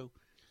 ratio.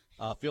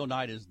 Phil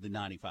Knight is the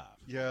 95.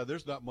 Yeah,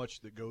 there's not much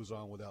that goes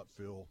on without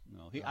Phil.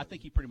 No, I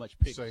think he pretty much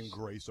picks. Saying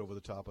grace over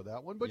the top of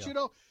that one. But,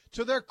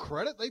 to their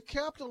credit, they've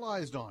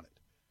capitalized on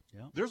it.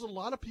 Yeah. There's a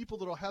lot of people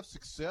that will have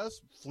success,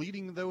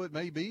 fleeting though it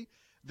may be,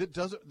 they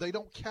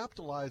don't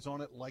capitalize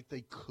on it like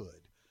they could.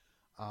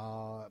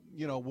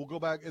 We'll go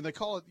back, and they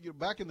call it,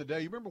 back in the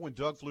day, you remember when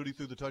Doug Flutie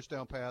threw the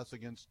touchdown pass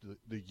against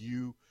the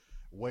U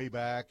way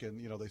back, and,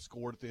 they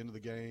scored at the end of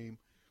the game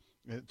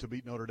to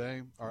beat Notre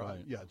Dame?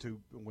 Right.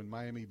 When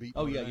Miami beat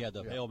Notre Dame.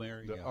 The Hail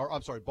Mary. Or,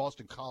 I'm sorry,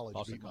 Boston College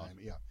beat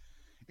Miami. Yeah.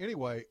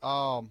 Anyway,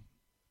 that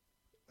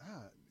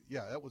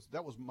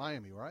was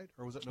Miami, right?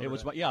 Or was it Notre Dame? It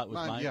was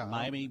Miami.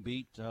 Miami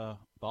beat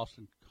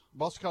Boston.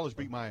 Boston College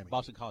beat Miami.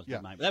 Boston College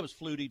beat Miami. That was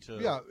Flutie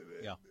to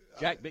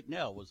Jack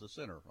Bicknell was the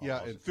center.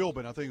 Yeah, and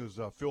Philbin. I think it was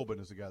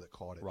Philbin is the guy that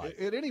caught it. Right.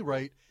 At any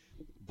rate,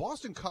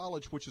 Boston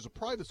College, which is a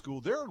private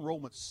school, their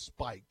enrollment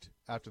spiked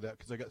after that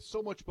because they got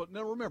so much. But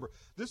now remember,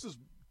 this is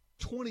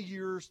 20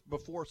 years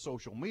before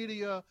social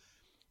media.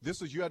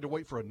 This is, you had to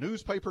wait for a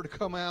newspaper to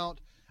come out.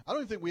 I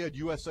don't even think we had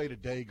USA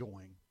Today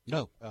going.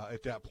 No.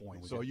 At that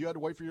point. So you had to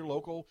wait for your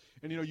local,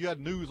 and you had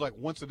news like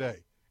once a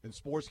day. And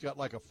sports got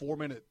like a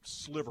 4-minute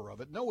sliver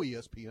of it. No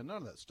ESPN, none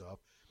of that stuff.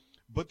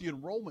 But the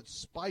enrollment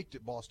spiked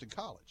at Boston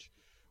College.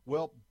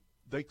 Well,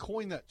 they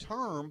coined that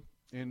term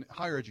in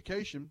higher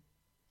education.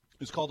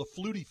 It's called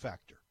the Flutie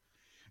factor.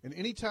 And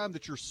any time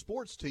that your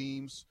sports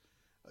teams,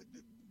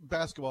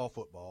 basketball,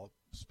 football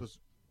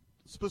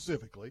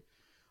specifically,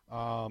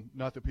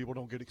 not that people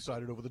don't get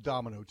excited over the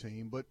domino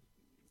team, but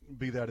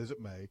be that as it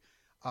may,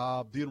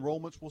 the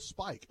enrollments will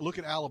spike. Look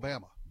at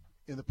Alabama.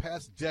 In the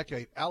past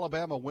decade,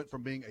 Alabama went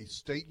from being a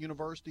state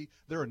university,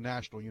 they're a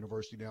national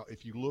university now,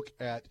 if you look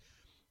at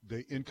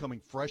the incoming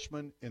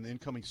freshmen and the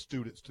incoming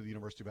students to the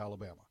University of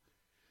Alabama.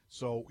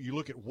 So you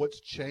look at what's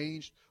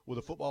changed with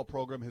the football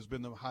program, has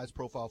been the highest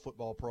profile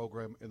football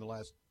program in the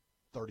last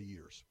 30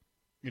 years,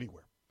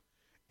 anywhere.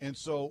 And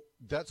so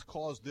that's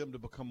caused them to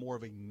become more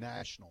of a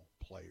national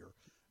player,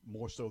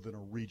 more so than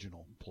a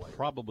regional player.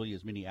 Probably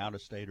as many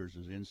out-of-staters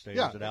as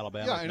in-staters at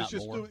Alabama. Yeah, and it's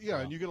just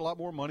and you get a lot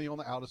more money on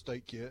the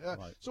out-of-state kid.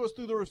 Right. So it's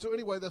through the roof. So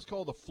anyway, that's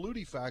called the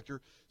Flutie factor.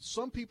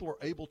 Some people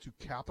are able to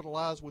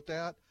capitalize with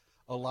that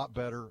a lot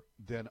better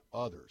than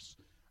others.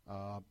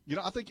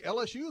 I think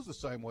LSU is the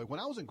same way. When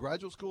I was in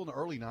graduate school in the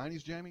early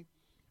 90s, Jamie,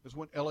 is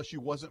when LSU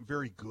wasn't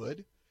very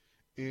good.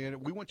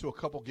 And we went to a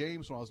couple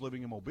games when I was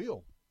living in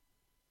Mobile.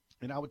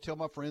 And I would tell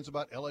my friends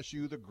about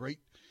LSU, the great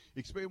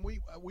experience.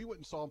 We went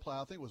and saw them play.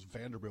 I think it was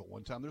Vanderbilt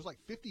one time. There's like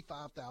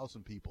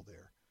 55,000 people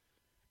there.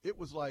 It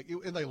was like,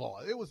 and they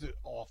lost. It was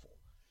awful.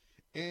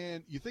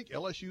 And you think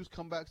LSU's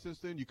come back since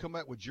then? You come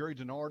back with Jerry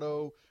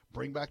DiNardo,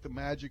 bring back the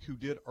Magic who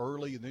did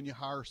early, and then you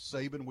hire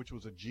Saban, which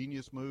was a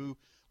genius move.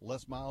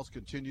 Les Miles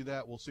continue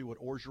that. We'll see what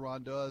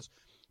Orgeron does.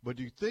 But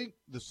do you think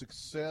the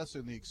success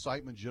and the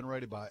excitement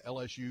generated by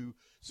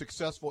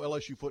successful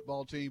LSU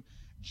football team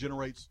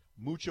generates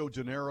mucho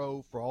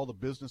dinero for all the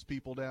business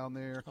people down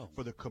there,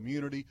 for the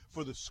community,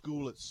 for the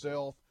school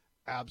itself?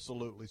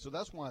 Absolutely. So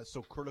that's why it's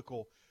so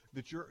critical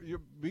that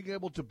you're being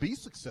able to be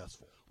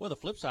successful. Well, the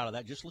flip side of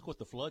that, just look what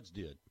the floods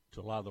did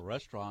to a lot of the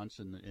restaurants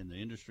in the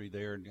industry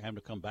there, and having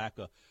to come back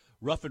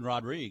Ruffin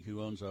Rodriguez, who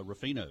owns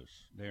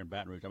Ruffino's there in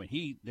Baton Rouge. I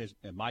mean,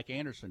 and Mike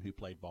Anderson, who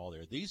played ball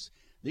there. These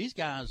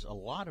guys,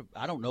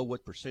 I don't know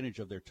what percentage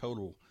of their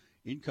total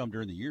income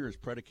during the year is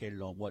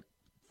predicated on what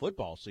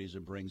football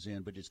season brings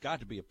in, but it's got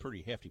to be a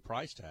pretty hefty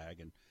price tag.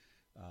 And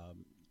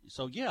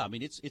so, yeah, I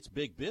mean, it's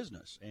big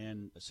business,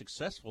 and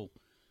successful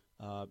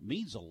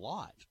means a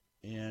lot.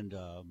 And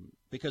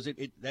because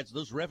that's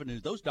those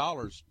revenues, those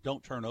dollars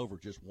don't turn over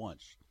just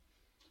once.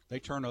 They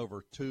turn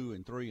over 2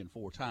 and 3 and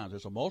 4 times.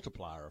 There's a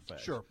multiplier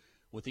effect. Sure.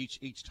 With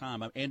each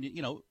time. And,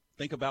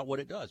 think about what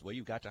it does. Well,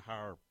 you've got to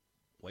hire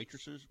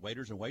waiters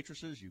and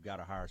waitresses. You've got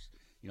to hire,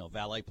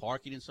 valet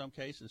parking in some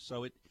cases.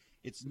 So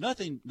it's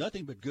nothing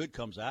but good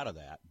comes out of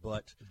that.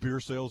 But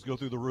beer sales go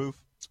through the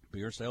roof.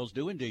 Beer sales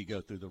do indeed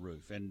go through the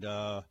roof. And,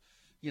 the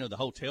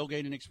whole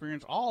tailgating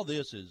experience, all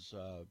this is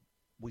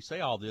we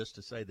say all this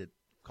to say that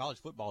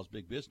college football is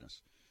big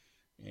business.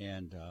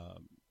 And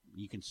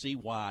you can see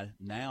why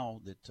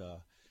now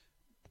that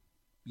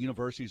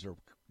universities are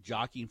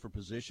jockeying for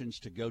positions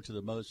to go to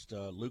the most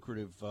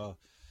lucrative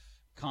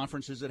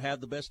conferences that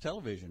have the best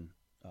television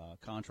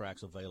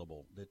contracts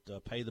available,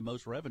 that pay the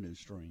most revenue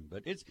stream.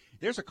 But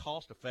there's a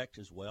cost effect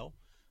as well.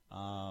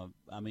 I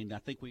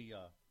think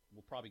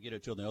we'll probably get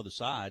it to the other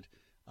side.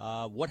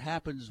 What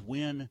happens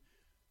when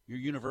your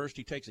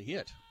university takes a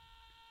hit?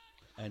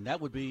 And that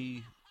would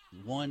be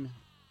one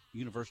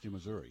University of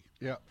Missouri.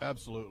 Yeah,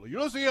 absolutely.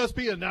 You're listening to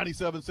ESPN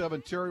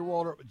 97.7. Terry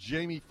Waldrop,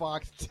 Jamie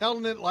Foxx,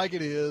 telling it like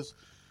it is.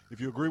 If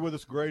you agree with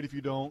us, great. If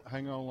you don't,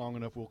 hang on long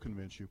enough, we'll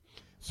convince you.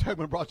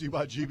 Segment brought to you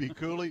by GB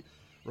Cooley,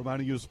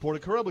 reminding you to support a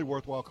incredibly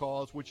worthwhile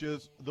cause, which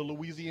is the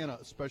Louisiana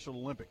Special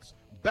Olympics.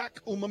 Back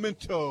un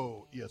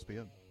momento,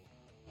 ESPN.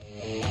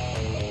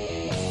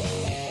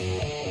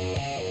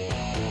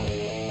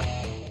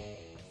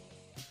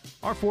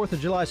 Our 4th of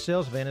July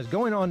sales event is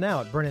going on now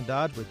at Brennan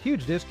Dodge with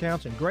huge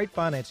discounts and great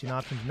financing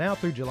options now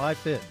through July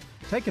 5th.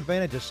 Take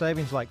advantage of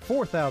savings like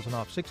 $4,000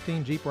 off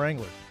 16 Jeep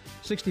Wranglers,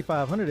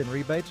 $6,500 in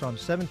rebates on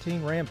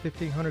 17 Ram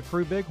 1500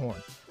 Crew Bighorn,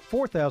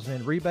 $4,000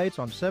 in rebates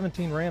on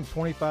 17 Ram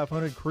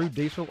 2500 Crew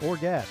Diesel or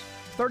Gas,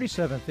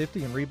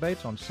 $3,750 in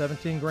rebates on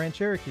 17 Grand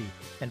Cherokee,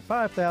 and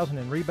 $5,000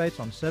 in rebates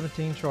on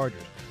 17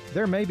 Chargers.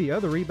 There may be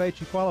other rebates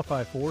you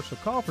qualify for, so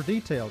call for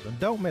details and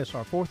don't miss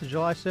our 4th of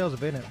July sales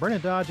event at Brennan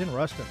Dodge in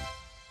Ruston.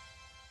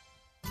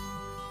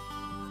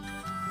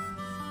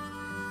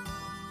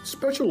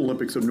 Special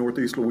Olympics of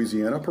Northeast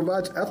Louisiana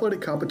provides athletic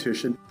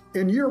competition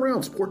and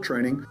year-round sport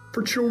training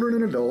for children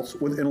and adults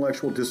with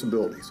intellectual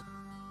disabilities.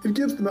 It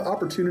gives them the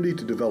opportunity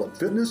to develop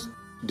fitness,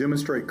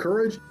 demonstrate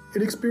courage,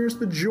 and experience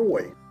the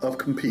joy of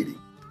competing.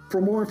 For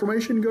more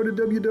information, go to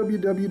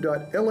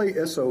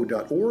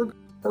www.laso.org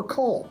or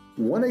call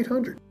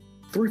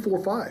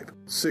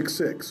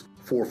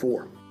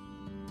 1-800-345-6644.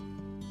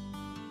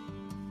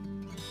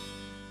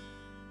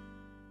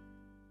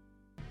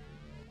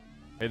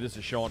 Hey, this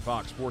is Sean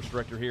Fox, sports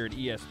director here at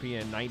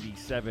ESPN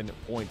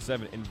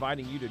 97.7,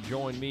 inviting you to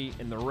join me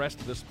and the rest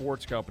of the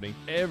sports company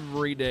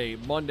every day,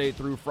 Monday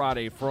through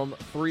Friday, from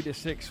 3 to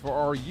 6 for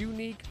our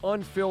unique,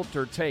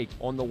 unfiltered take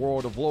on the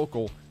world of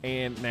local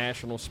and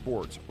national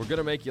sports. We're going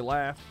to make you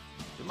laugh.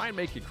 It might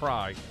make you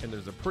cry, and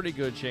there's a pretty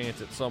good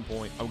chance at some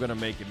point I'm going to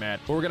make you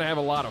mad. But we're going to have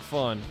a lot of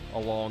fun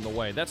along the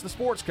way. That's the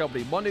Sports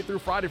Company, Monday through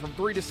Friday from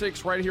 3 to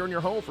 6 right here in your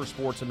home for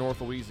sports in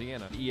North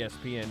Louisiana,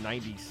 ESPN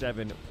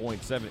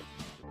 97.7.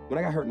 When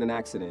I got hurt in an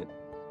accident,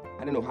 I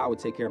didn't know how I would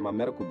take care of my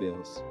medical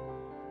bills.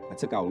 I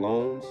took out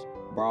loans,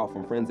 borrowed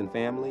from friends and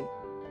family,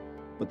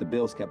 but the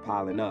bills kept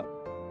piling up.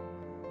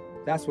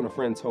 That's when a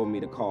friend told me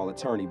to call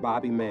attorney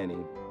Bobby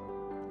Manning.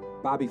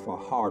 Bobby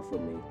fought hard for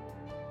me.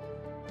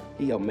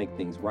 He helped make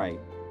things right.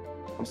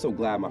 I'm so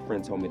glad my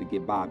friend told me to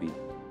get Bobby.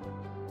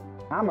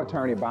 I'm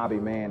attorney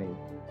Bobby Manning.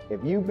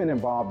 If you've been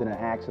involved in an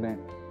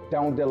accident,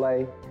 don't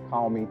delay.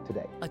 Call me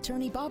today.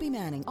 Attorney Bobby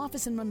Manning,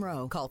 office in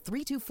Monroe. Call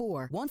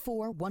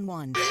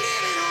 324-1411.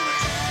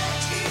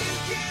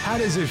 How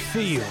does it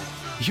feel?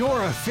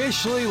 You're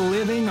officially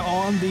living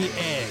on the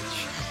edge.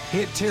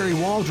 Hit Terry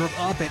Waldrop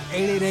up at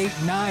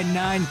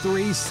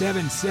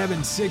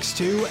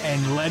 888-993-7762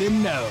 and let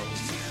him know.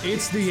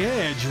 It's The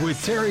Edge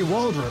with Terry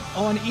Waldrop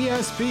on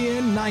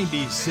ESPN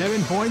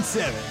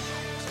 97.7.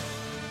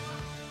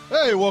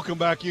 Hey, welcome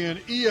back in.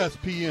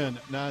 ESPN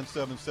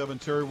 97.7.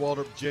 Terry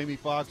Waldrop, Jamie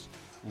Foxx,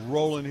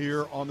 rolling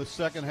here on the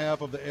second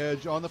half of The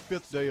Edge on the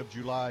 5th day of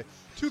July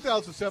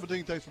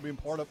 2017. Thanks for being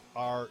part of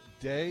our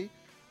day,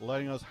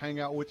 letting us hang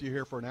out with you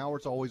here for an hour.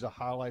 It's always a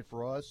highlight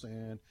for us,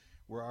 and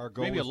where our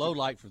goal maybe a low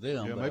light for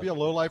them. Yeah, maybe a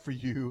low light for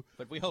you.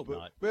 But we hope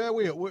not. Well,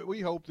 we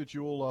hope that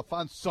you'll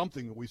find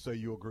something that we say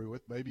you agree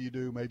with. Maybe you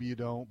do, maybe you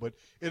don't. But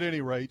at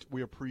any rate,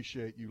 we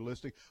appreciate you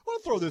listening. I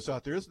want to throw this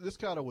out there. This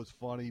kind of was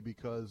funny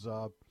because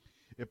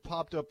it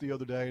popped up the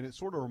other day, and it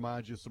sort of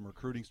reminds you of some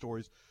recruiting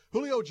stories.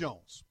 Julio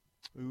Jones,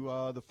 who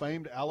the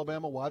famed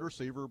Alabama wide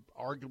receiver,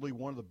 arguably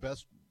one of the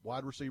best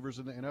wide receivers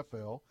in the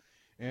NFL,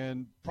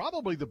 and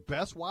probably the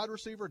best wide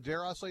receiver,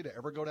 dare I say, to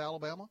ever go to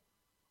Alabama.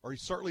 Or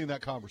he's certainly in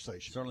that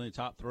conversation. Certainly in the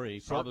top three,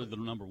 probably the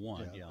number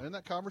one. Yeah, in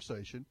that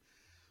conversation.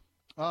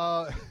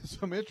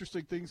 Some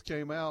interesting things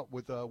came out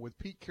with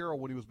Pete Carroll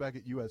when he was back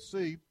at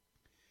USC.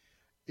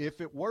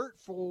 If it weren't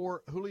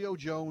for Julio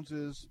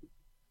Jones's,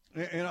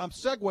 and I'm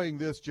segueing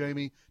this,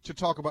 Jamie, to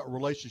talk about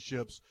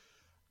relationships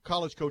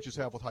college coaches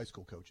have with high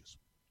school coaches.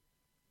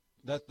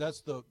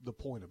 That's the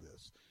point of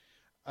this.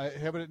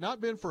 Had it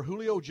not been for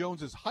Julio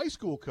Jones's high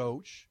school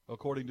coach,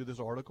 according to this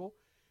article,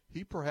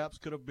 he perhaps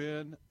could have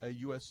been a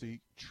USC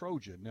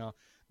Trojan. Now,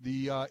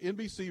 the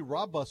NBC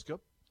Rob Buska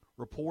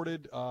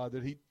reported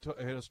that he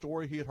had a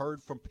story he had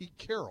heard from Pete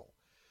Carroll.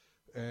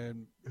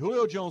 And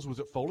Julio Jones was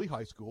at Foley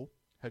High School.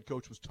 Head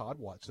coach was Todd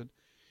Watson.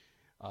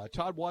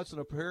 Todd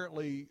Watson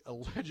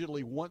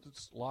allegedly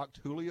once locked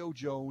Julio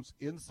Jones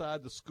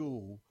inside the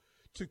school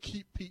to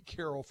keep Pete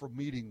Carroll from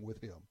meeting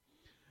with him.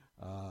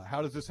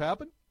 How does this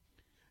happen?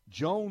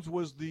 Jones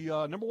was the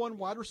number one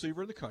wide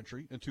receiver in the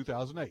country in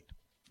 2008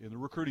 in the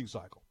recruiting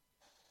cycle.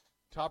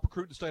 Top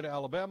recruit in the state of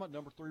Alabama,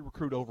 number 3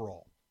 recruit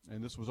overall.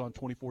 And this was on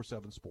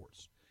 24/7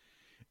 Sports.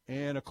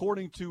 And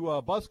according to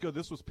Buska,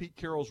 this was Pete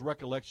Carroll's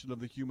recollection of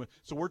the human.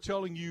 So we're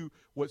telling you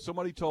what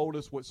somebody told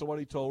us, what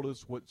somebody told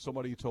us, what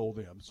somebody told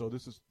them. So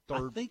this is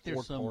third, I think there's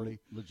fourth some party.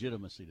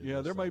 legitimacy to this.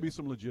 Yeah, there may be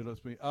some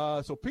legitimacy.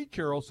 So Pete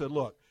Carroll said,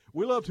 look,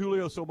 we loved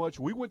Julio so much,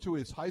 we went to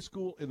his high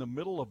school in the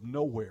middle of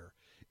nowhere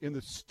in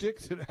the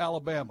sticks in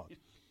Alabama.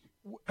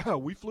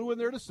 We flew in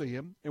there to see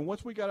him, and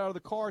once we got out of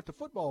the car at the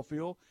football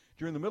field,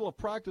 during the middle of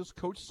practice,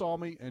 Coach saw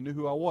me and knew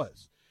who I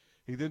was.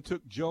 He then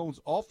took Jones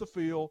off the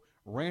field,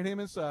 ran him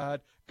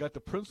inside, got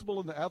the principal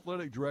and the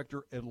athletic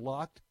director, and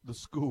locked the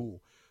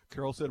school.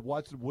 Carroll said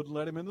Watson wouldn't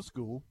let him in the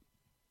school.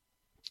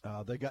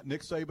 They got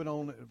Nick Saban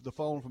on the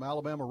phone from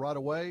Alabama right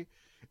away,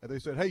 and they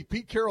said, hey,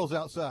 Pete Carroll's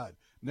outside.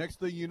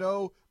 Next thing you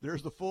know,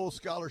 there's the full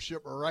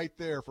scholarship right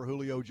there for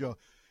Julio Jones.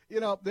 You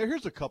know,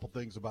 here's a couple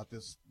things about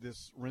this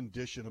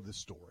rendition of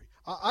this story.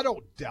 I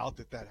don't doubt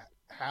that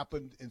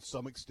happened in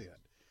some extent.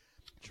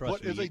 Trust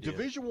but me, as a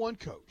Division I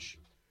coach,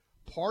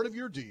 part of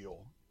your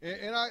deal,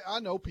 and I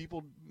know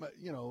people,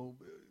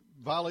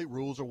 violate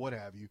rules or what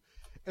have you.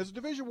 As a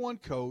Division I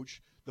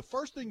coach, the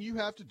first thing you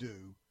have to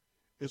do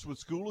is when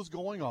school is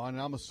going on,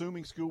 and I'm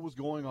assuming school was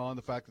going on,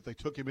 the fact that they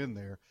took him in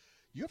there,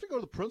 you have to go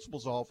to the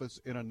principal's office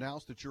and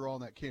announce that you're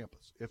on that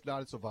campus. If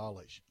not, it's a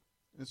violation.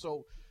 And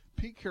so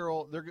Pete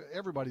Carroll,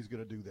 everybody's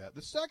going to do that.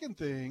 The second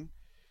thing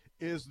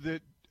is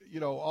that,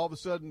 all of a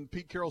sudden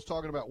Pete Carroll's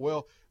talking about,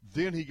 well,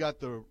 then he got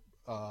the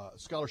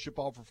scholarship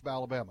offer from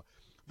Alabama.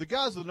 The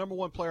guy's the number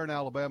 1 player in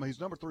Alabama. He's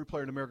number 3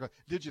 player in America.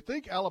 Did you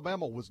think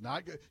Alabama was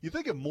not good? You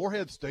think if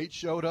Morehead State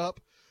showed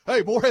up,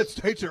 hey, Morehead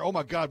State's here. Oh,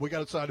 my God, we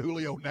got to sign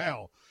Julio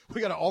now. We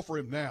got to offer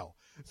him now.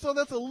 So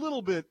that's a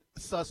little bit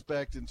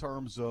suspect in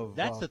terms of.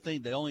 That's the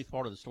thing. The only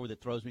part of the story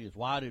that throws me is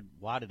why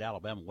did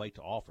Alabama wait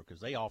to offer? Because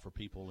they offer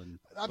people in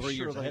 3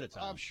 years ahead of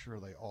time. I'm sure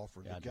they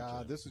offered Yeah, the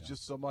guy. This is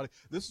just somebody.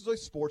 This is a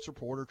sports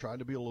reporter trying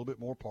to be a little bit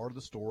more part of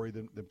the story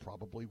than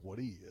probably what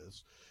he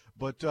is.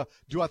 But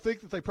do I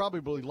think that they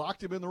probably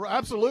locked him in the room?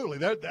 Absolutely.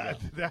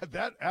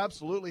 That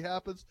absolutely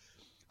happens.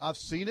 I've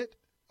seen it.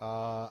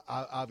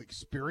 I've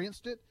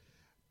experienced it.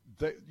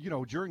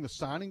 During the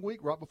signing week,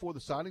 right before the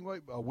signing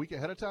week, a week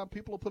ahead of time,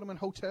 people will put them in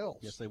hotels.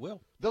 Yes, they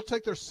will. They'll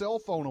take their cell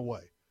phone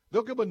away.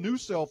 They'll give them a new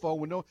cell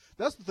phone.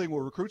 That's the thing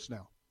with recruits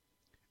now.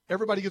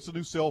 Everybody gets a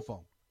new cell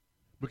phone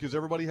because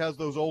everybody has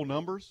those old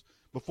numbers.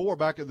 Before,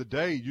 back in the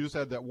day, you just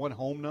had that one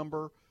home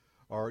number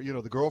or,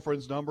 the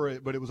girlfriend's number,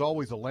 but it was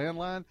always a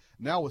landline.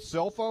 Now with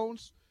cell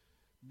phones,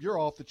 you're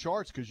off the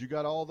charts because you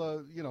got all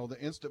the, the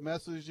instant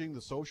messaging,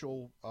 the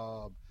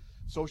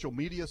social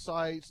media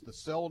sites, the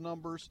cell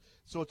numbers.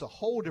 So it's a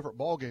whole different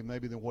ballgame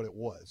maybe than what it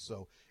was.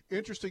 So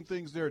interesting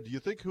things there. Do you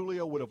think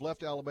Julio would have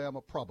left Alabama?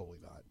 Probably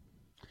not.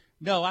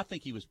 No, I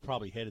think he was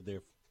probably headed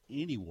there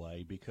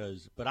anyway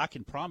but I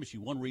can promise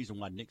you one reason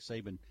why Nick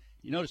Saban,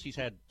 you notice he's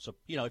had,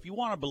 if you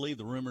want to believe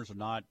the rumors or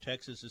not,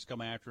 Texas has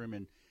come after him,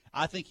 and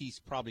I think he's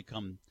probably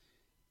come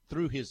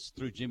through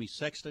Jimmy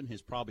Sexton,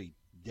 has probably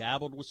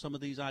dabbled with some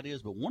of these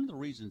ideas, but one of the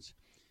reasons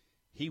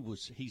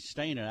he's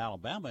staying in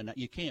Alabama, and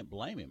you can't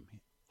blame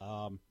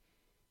him,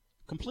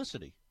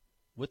 complicity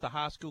with the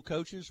high school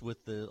coaches,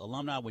 with the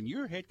alumni. When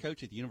you're head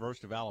coach at the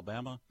University of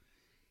Alabama,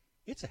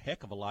 it's a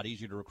heck of a lot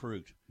easier to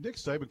recruit. Nick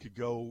Saban could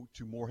go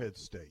to Morehead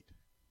State.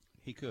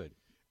 He could.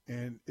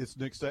 And it's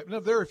Nick Saban. Now,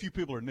 very few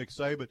people are Nick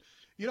Saban.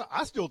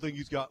 I still think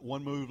he's got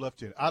one move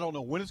left in it. I don't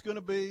know when it's going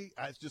to be.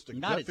 It's just a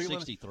Not gut at feeling.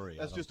 63.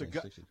 That's just a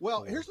gut.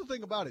 Well, here's the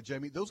thing about it,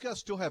 Jamie. Those guys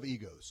still have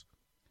egos.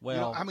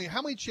 Well, how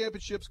many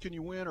championships can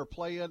you win or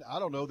play in? I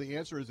don't know. The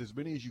answer is as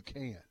many as you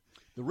can.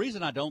 The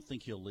reason I don't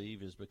think he'll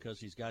leave is because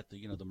he's got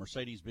the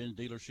Mercedes-Benz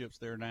dealerships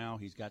there now.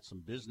 He's got some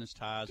business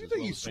ties. Do you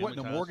think he's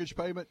sweating a mortgage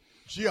payment?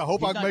 Gee, I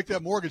hope I can make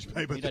that mortgage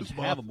payment. He doesn't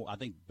have I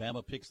think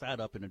Bama picks that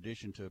up in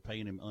addition to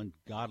paying him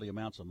ungodly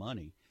amounts of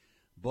money.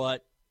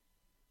 But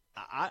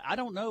I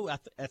don't know.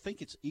 I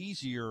think it's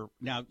easier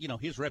now.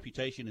 His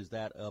reputation is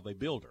that of a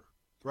builder,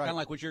 right? Kind of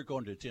like what you're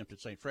going to attempt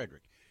at St.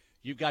 Frederick.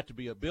 You've got to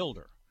be a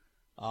builder.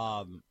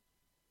 And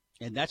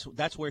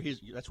that's where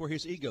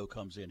his ego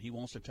comes in. He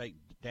wants to take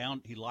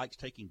down. He likes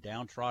taking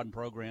downtrodden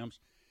programs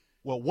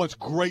Well, once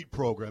great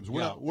programs.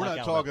 We're Yeah, not like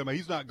talking Alabama. about.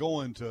 He's not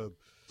going to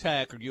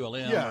Tech or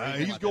ULM. Yeah, or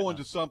anything he's like going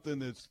that. to something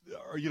that's,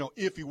 or,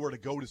 if he were to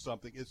go to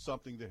something, it's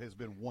something that has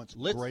been once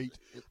great.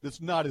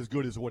 That's not as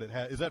good as what it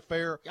had. Is that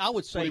fair? I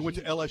would say when he went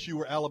to LSU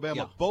or Alabama.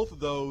 Yeah. Both of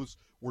those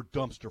were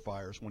dumpster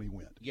fires when he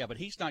went. Yeah, but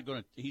he's not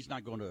going to. He's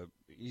not going to.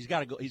 He's got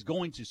to go. He's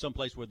going to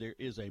someplace where there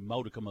is a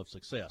modicum of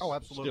success. Oh,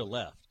 absolutely. Still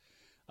left.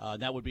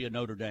 That would be a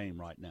Notre Dame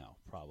right now,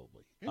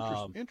 probably.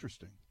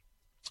 Interesting.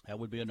 That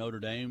would be a Notre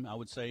Dame, I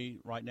would say,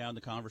 right now in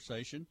the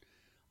conversation.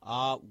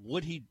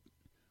 Would he?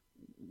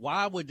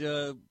 Why would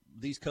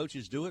these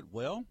coaches do it?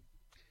 Well,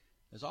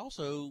 there's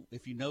also,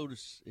 if you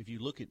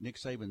look at Nick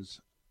Saban's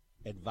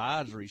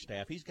advisory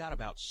staff, he's got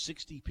about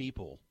 60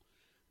 people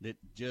that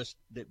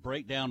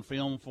break down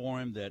film for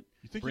him. That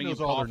You think bring he knows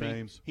him all coffee. their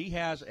names? He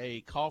has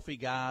a coffee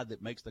guy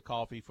that makes the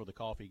coffee for the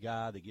coffee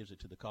guy that gives it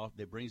to the coffee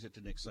that brings it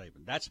to Nick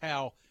Saban. That's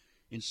how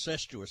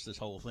incestuous this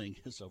whole thing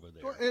is over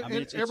there. Well, I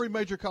mean, it's every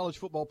major college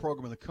football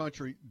program in the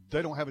country,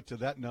 they don't have it to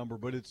that number,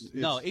 but it's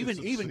even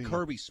obscene.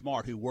 Kirby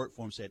Smart, who worked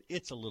for him, said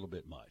it's a little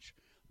bit much.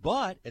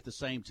 But at the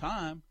same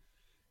time,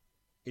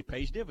 it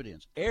pays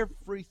dividends.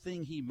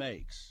 Everything he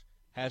makes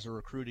has a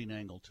recruiting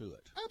angle to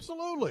it.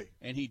 Absolutely.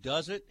 And he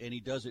does it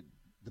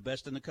the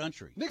best in the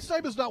country. Nick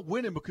Saban's not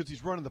winning because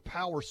he's running the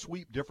power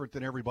sweep different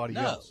than everybody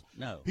else.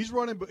 No. He's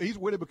winning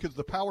because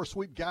the power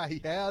sweep guy he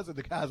has and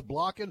the guys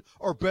blocking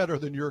are better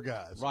than your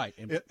guys. Right.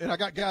 And I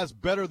got guys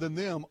better than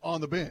them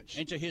on the bench.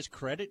 And to his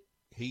credit,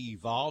 he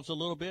evolves a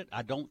little bit.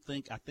 I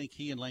think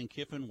he and Lane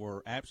Kiffin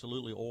were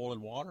absolutely oil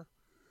and water.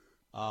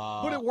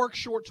 But it worked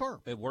short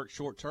term. It worked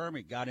short term.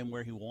 It got him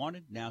where he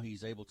wanted. Now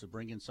he's able to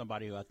bring in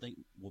somebody who I think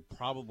will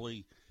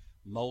probably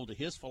mold to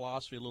his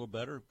philosophy a little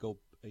better, go,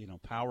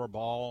 power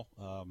ball.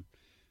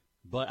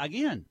 But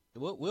again,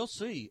 we'll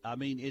see. I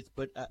mean,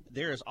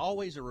 there is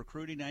always a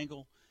recruiting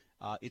angle.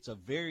 It's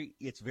very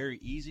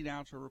easy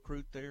now to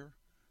recruit there.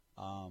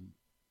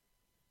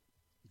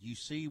 You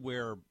see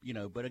where,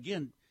 but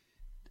again,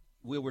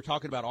 we were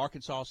talking about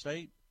Arkansas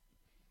State.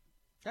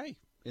 Hey,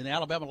 in the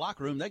Alabama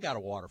locker room, they got a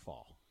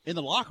waterfall in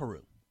the locker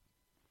room.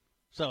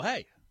 So,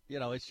 hey,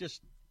 it's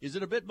just, is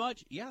it a bit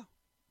much? Yeah.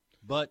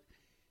 But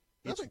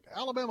I think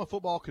Alabama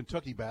football,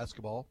 Kentucky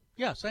basketball.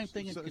 Yeah, same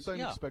thing.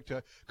 Same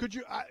spectacular. Could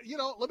you,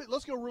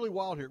 let's go really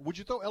wild here. Would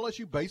you throw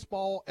LSU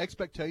baseball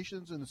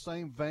expectations in the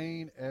same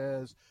vein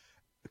as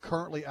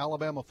currently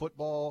Alabama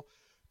football,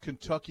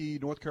 Kentucky,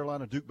 North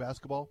Carolina, Duke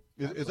basketball?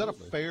 Is that a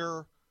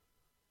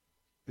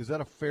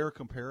fair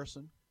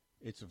comparison?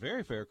 It's a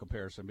very fair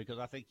comparison because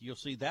I think you'll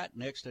see that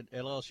next at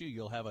LSU.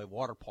 You'll have a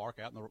water park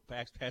out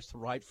past the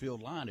right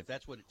field line if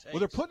that's what it takes. Well,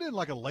 they're putting in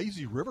like a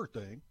lazy river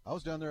thing. I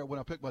was down there when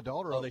I picked my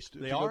daughter up.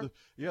 They are?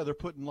 Yeah, they're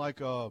putting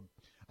like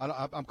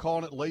I'm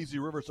calling it lazy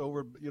river. It's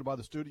over by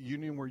the student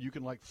union where you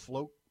can like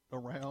float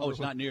around. Oh,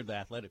 it's not near the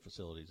athletic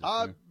facilities.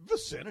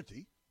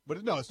 Vicinity.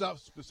 But no, it's not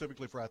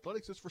specifically for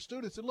athletics. It's for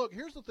students. And look,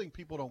 here's the thing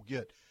people don't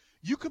get.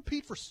 You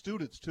compete for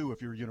students, too,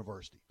 if you're a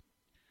university.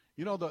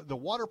 The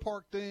water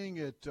park thing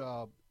at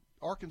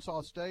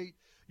Arkansas State,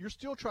 you're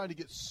still trying to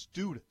get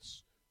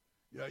students.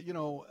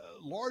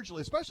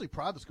 Largely, especially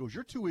private schools,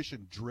 you're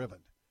tuition driven.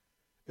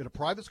 In a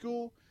private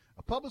school,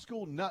 a public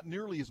school, not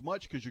nearly as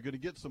much because you're going to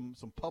get some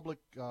public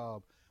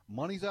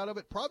monies out of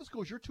it. Private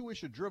schools, you're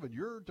tuition driven.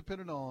 You're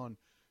dependent on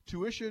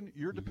tuition.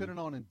 You're dependent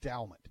on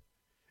endowment.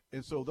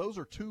 And so those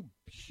are two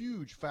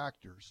huge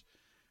factors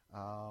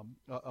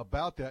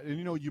about that.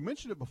 And, you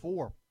mentioned it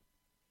before.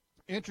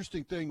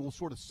 Interesting thing, we'll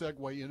sort of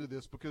segue into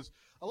this because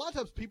a lot of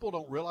times people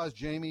don't realize,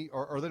 Jamie,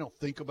 or they don't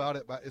think about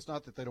it, but it's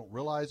not that they don't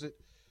realize it,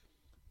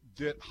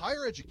 that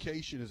higher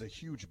education is a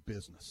huge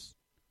business.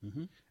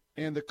 Mm-hmm.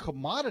 And the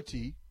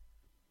commodity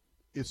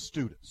is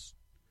students.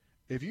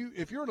 If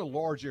you're in a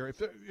large area,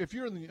 if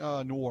you're in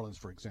New Orleans,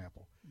 for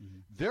example,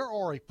 there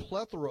are a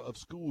plethora of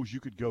schools you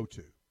could go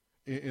to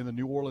in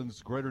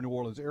the greater New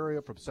Orleans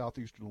area from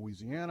southeastern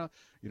Louisiana,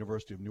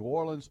 University of New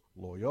Orleans,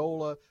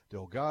 Loyola,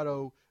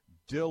 Delgado,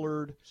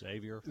 Dillard,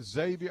 Xavier.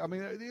 I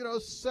mean,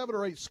 7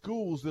 or 8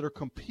 schools that are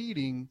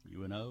competing.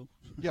 UNO.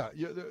 Yeah,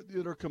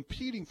 that are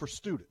competing for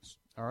students.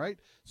 All right.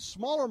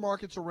 Smaller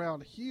markets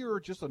around here,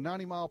 just a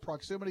 90-mile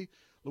proximity: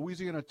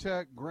 Louisiana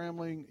Tech,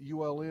 Grambling,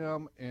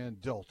 ULM,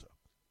 and Delta.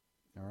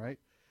 All right.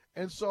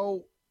 And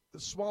so,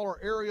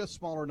 smaller area,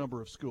 smaller number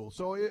of schools.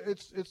 So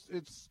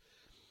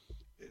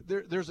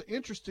there's an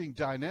interesting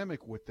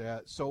dynamic with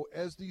that. So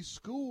as these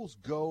schools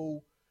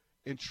go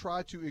and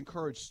try to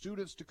encourage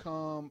students to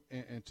come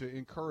and to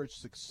encourage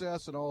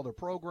success in all their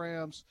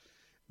programs,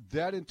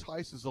 that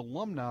entices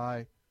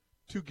alumni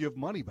to give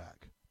money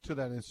back to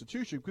that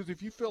institution. Because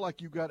if you feel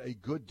like you got a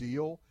good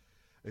deal,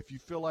 if you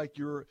feel like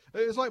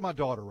it's like my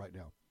daughter right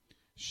now.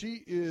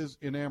 She is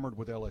enamored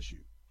with LSU.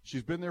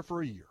 She's been there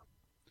for a year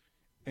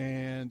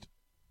and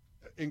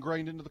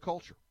ingrained into the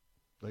culture.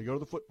 They go to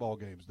the football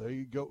games.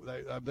 They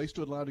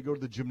stood in line to go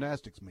to the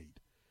gymnastics meet.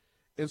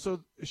 And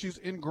so she's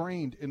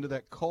ingrained into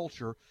that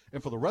culture.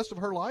 And for the rest of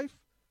her life,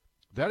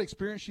 that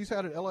experience she's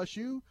had at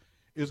LSU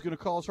is going to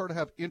cause her to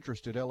have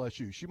interest at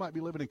LSU. She might be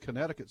living in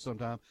Connecticut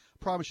sometime. I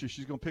promise you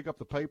she's going to pick up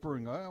the paper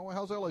and go, well,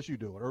 how's LSU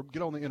doing? Or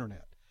get on the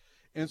internet.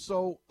 And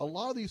so a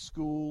lot of these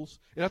schools,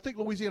 and I think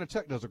Louisiana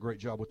Tech does a great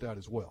job with that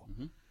as well.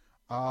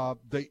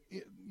 They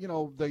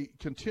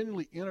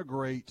continually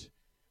integrate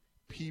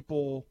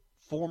people,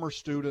 former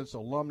students,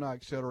 alumni,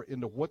 et cetera,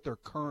 into what they're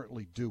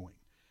currently doing.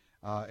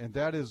 And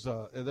that is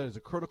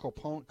a critical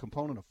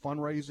component of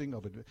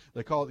fundraising.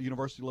 They call it the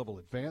university level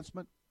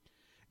advancement.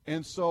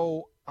 And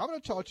so I'm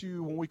going to talk to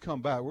you when we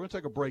come back. We're going to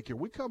take a break here.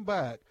 When we come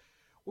back,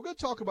 we're going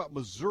to talk about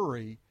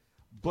Missouri,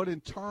 but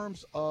in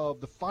terms of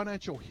the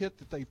financial hit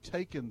that they've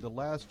taken the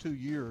last 2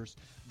 years,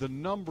 the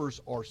numbers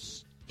are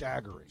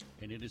staggering.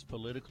 And it is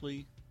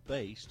politically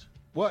based.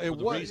 Well, it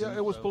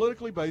was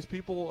politically based.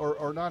 People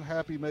are not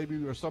happy,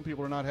 maybe, or some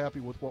people are not happy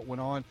with what went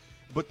on.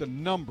 But the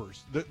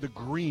numbers, the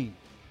green,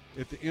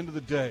 at the end of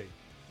the day,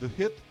 the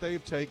hit that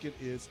they've taken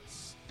is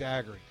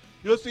staggering.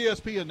 It's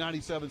ESPN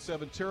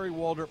 97.7, Terry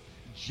Waldrop,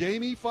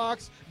 Jamie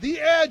Foxx, the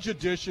Edge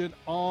edition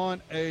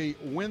on a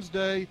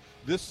Wednesday.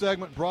 This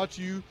segment brought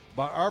to you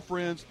by our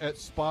friends at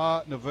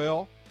Spa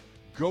Novell.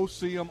 Go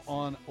see them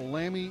on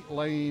Lammy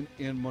Lane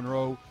in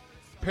Monroe.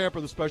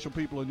 Pamper the special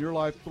people in your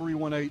life,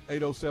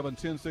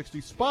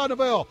 318-807-1060. Spa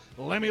Novell,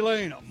 Lammy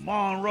Lane,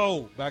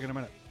 Monroe. Back in a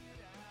minute.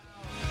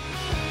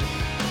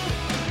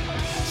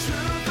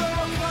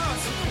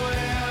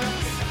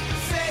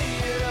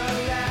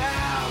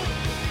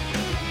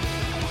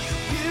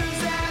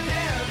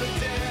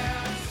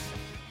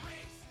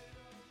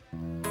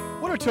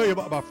 I want to tell you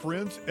about my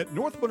friends at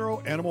North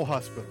Monroe Animal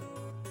Hospital.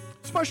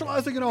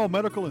 Specializing in all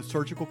medical and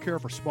surgical care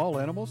for small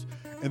animals,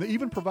 and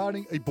even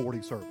providing a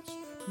boarding service.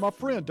 My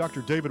friend,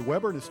 Dr. David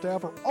Weber, and his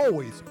staff are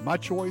always my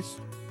choice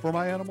for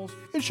my animals.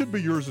 It should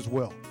be yours as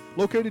well.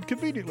 Located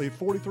conveniently at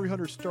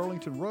 4300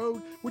 Sterlington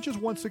Road, which is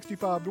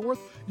 165 North.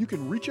 You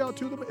can reach out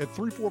to them at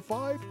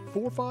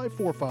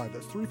 345-4545.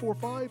 That's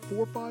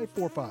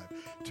 345-4545.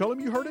 Tell them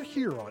you heard it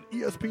here on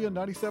ESPN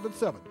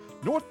 97.7,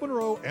 North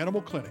Monroe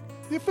Animal Clinic,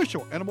 the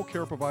official animal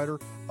care provider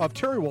of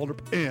Terry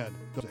Waldrop and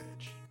The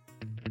Edge.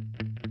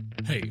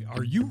 Hey,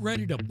 are you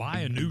ready to buy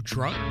a new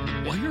truck?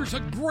 Well, here's a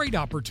great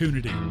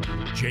opportunity.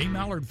 J.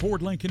 Mallard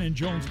Ford Lincoln in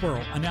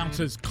Jonesboro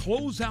announces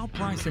closeout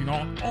pricing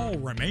on all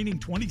remaining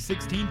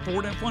 2016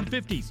 Ford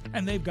F-150s,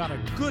 and they've got a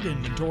good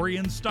inventory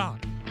in stock.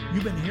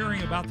 You've been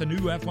hearing about the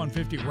new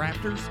F-150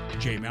 Raptors?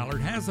 J. Mallard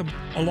has them,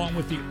 along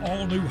with the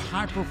all-new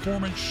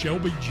high-performance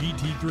Shelby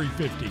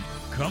GT350.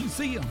 Come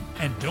see them,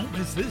 and don't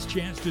miss this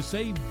chance to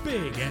save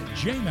big at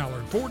J.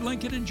 Mallard Ford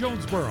Lincoln in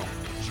Jonesboro.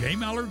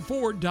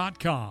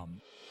 JMallardFord.com.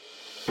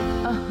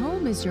 A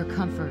home is your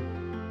comfort,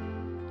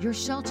 your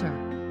shelter.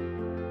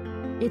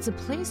 It's a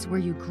place where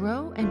you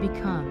grow and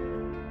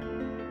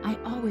become. I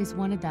always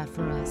wanted that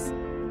for us.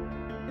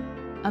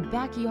 A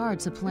backyard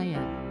to play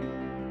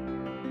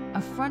in.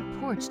 A front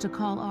porch to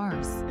call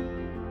ours.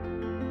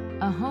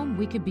 A home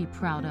we could be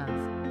proud of.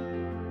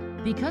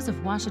 Because of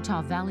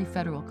Washita Valley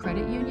Federal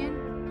Credit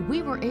Union,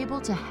 we were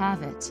able to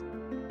have it.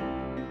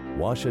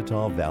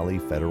 Washita Valley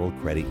Federal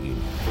Credit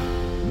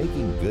Union,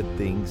 making good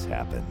things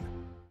happen.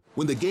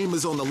 When the game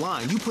is on the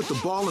line, you put the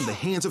ball in the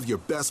hands of your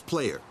best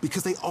player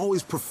because they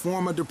always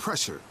perform under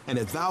pressure. And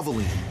at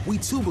Valvoline, we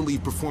too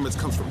believe performance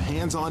comes from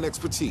hands-on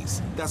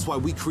expertise. That's why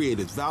we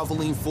created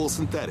Valvoline Full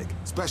Synthetic,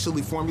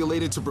 specially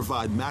formulated to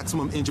provide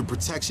maximum engine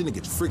protection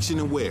against friction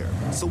and wear.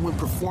 So when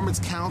performance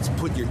counts,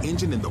 put your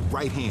engine in the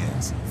right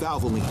hands.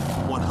 Valvoline,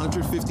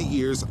 150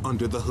 years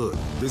under the hood.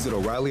 Visit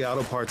O'Reilly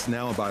Auto Parts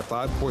now and buy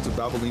 5 quarts of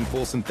Valvoline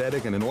Full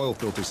Synthetic and an oil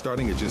filter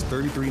starting at just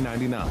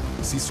 $33.99.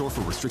 See store for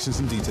restrictions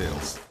and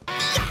details.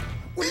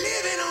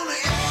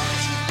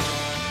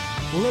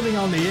 Living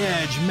on the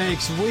Edge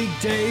makes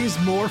weekdays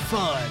more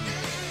fun,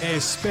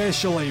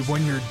 especially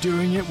when you're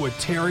doing it with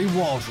Terry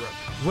Waldrop.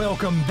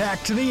 Welcome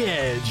back to the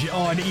Edge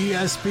on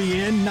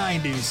ESPN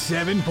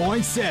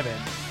 97.7.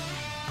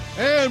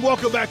 And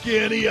welcome back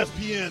in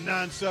ESPN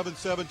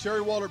 97.7.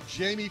 Terry Waldrop,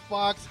 Jamie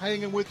Foxx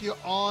hanging with you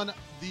on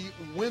the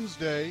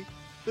Wednesday,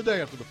 the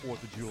day after the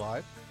 4th of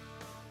July.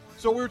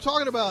 So we were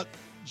talking about,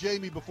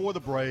 Jamie, before the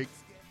break,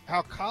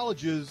 how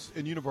colleges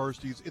and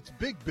universities, it's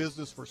big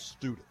business for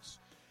students.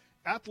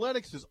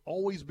 Athletics has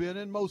always been,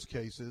 in most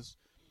cases,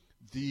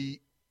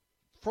 the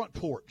front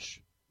porch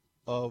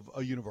of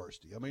a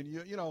university. I mean,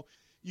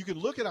 you can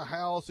look at a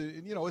house,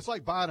 and it's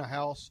like buying a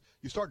house.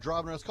 You start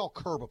driving around. It's called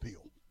curb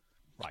appeal.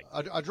 Right.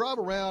 I drive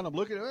around. I'm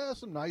looking at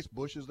some nice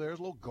bushes there. There's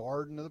a little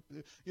garden.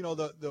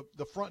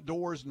 The front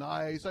door is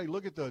nice. Hey,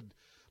 look at the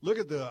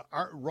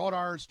wrought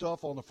iron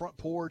stuff on the front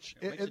porch.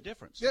 It makes a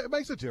difference. Yeah, it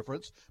makes a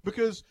difference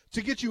because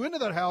to get you into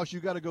that house, you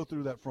got to go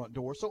through that front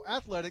door. So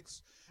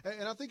athletics,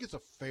 and I think it's a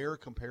fair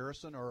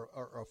comparison or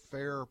a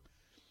fair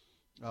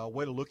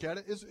way to look at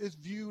it, is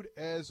viewed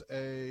as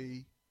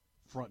a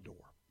front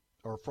door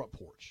or a front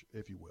porch,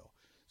 if you will.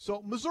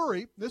 So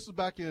Missouri, this is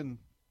back in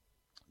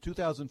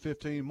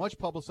 2015, much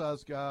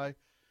publicized guy,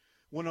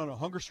 went on a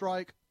hunger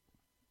strike,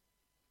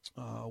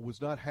 was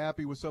not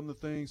happy with some of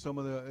the things, some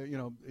of the,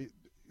 it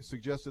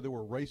suggested there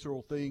were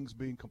racial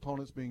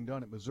components being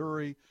done at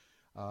Missouri.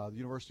 The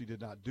university did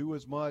not do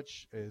as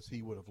much as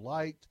he would have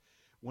liked,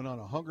 went on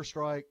a hunger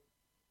strike.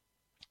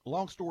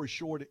 Long story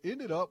short, it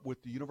ended up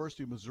with the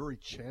University of Missouri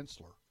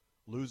chancellor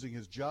losing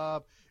his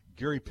job.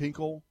 Gary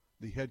Pinkel,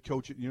 the head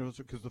coach at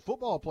University, because the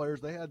football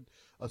players, they had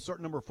a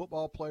certain number of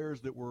football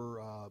players that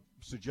were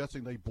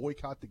suggesting they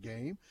boycott the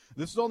game.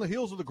 This is on the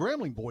heels of the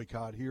Grambling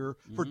boycott here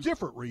for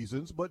different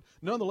reasons, but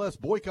nonetheless,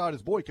 boycott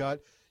is boycott.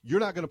 You're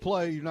not going to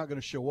play. You're not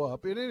going to show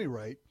up. At any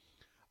rate,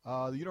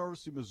 the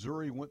University of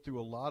Missouri went through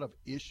a lot of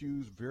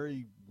issues,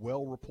 very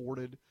well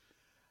reported.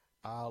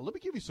 Let me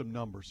give you some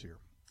numbers here,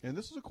 and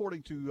this is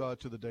according to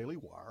the Daily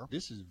Wire.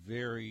 This is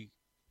very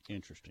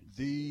interesting.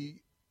 The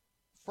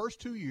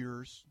first 2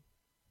 years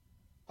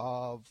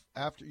of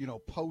after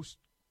post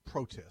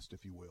protest,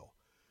 if you will,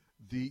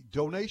 the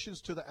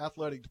donations to the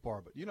athletic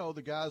department,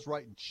 the guys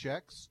writing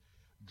checks,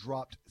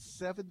 dropped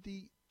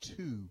 72%.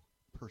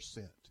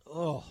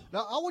 Oh, now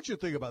I want you to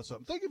think about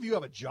something. Think if you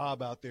have a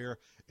job out there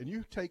and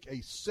you take a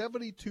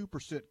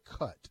 72%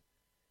 cut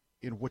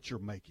in what you're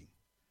making.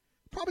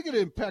 Probably going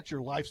to impact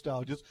your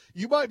lifestyle.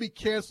 You might be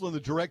canceling the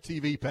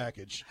DirecTV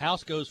package.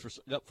 House goes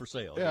up for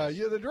sale. Yeah,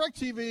 yes. the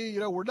DirecTV.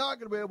 We're not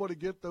going to be able to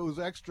get those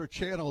extra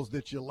channels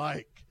that you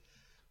like.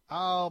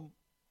 So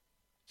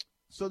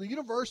the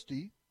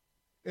university,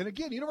 and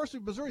again, University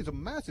of Missouri is a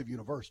massive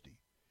university,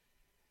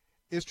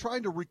 is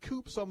trying to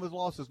recoup some of the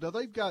losses. Now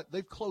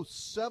they've closed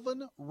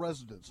 7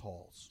 residence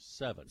halls.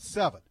 7.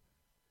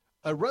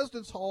 A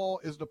residence hall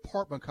is an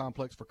apartment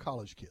complex for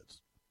college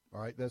kids. All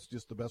right, that's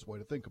just the best way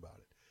to think about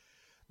it.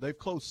 They've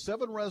closed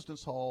 7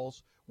 residence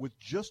halls with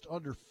just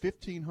under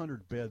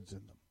 1,500 beds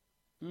in them.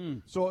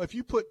 So if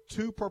you put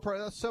 2 per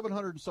that's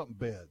 700 and something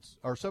beds,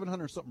 or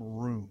 700 and something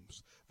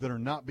rooms that are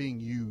not being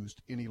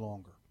used any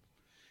longer.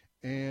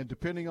 And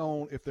depending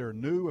on if they're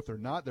new, if they're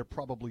not, they're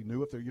probably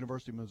new if they're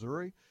University of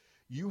Missouri.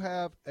 You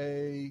have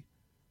a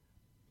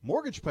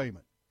mortgage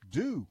payment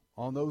due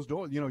on those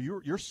doors.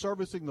 You're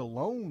servicing the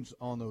loans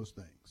on those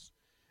things,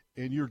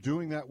 and you're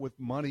doing that with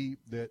money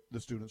that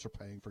the students are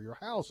paying for your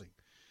housing.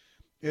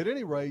 At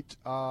any rate,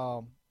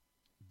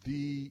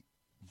 the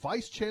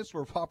vice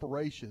chancellor of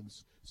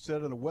operations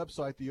said on a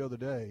website the other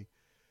day,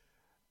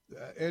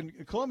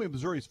 and Columbia,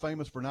 Missouri is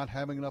famous for not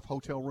having enough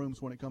hotel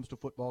rooms when it comes to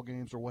football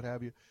games or what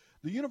have you.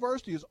 The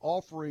university is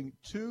offering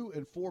 2-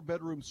 and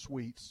 4-bedroom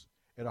suites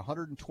at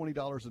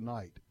 $120 a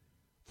night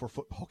for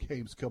football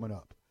games coming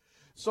up.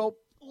 So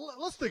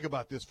let's think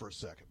about this for a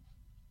second.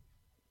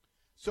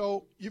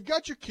 So you've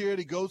got your kid.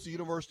 He goes to the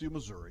University of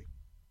Missouri.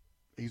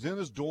 He's in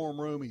his dorm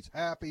room. He's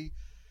happy.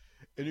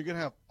 And you're going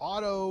to have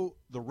Otto,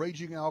 the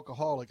raging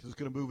alcoholic, who's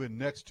going to move in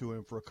next to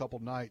him for a couple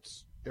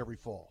nights every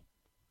fall.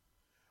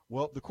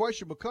 Well, the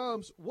question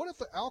becomes, what if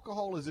the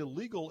alcohol is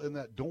illegal in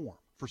that dorm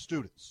for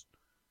students?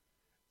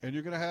 And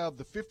you're going to have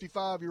the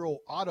 55-year-old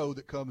Otto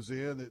that comes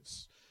in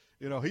that's,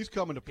 he's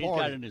coming to party. He's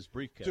got it in his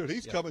briefcase. Dude,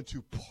 he's coming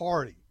to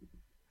party.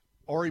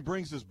 Or he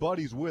brings his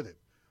buddies with him.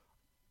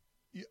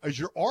 Is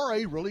your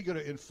RA really going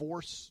to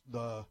enforce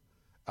the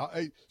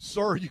hey,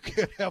 sir, you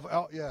can't have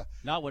out. Yeah.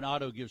 Not when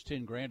Otto gives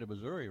 $10,000 to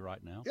Missouri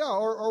right now. Yeah,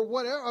 or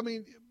whatever. I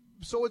mean,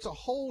 so it's a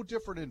whole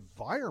different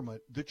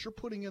environment that you're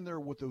putting in there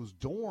with those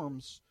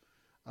dorms,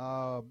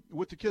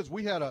 with the kids.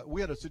 We had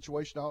a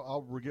situation.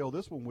 I'll regale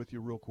this one with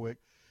you real quick.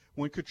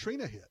 When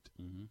Katrina hit,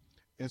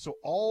 and so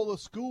all the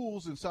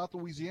schools in South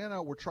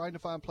Louisiana were trying to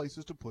find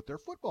places to put their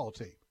football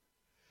team.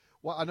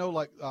 Well, I know,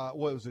 what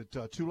was it?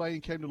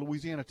 Tulane came to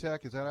Louisiana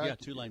Tech. Is that right? Yeah,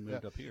 Tulane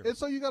moved up here. And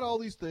so you got all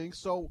these things.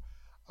 So.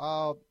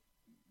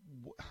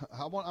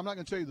 I'm not going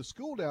to tell you the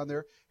school down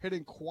there had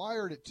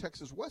inquired at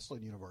Texas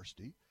Wesleyan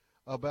University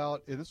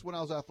about, and this is when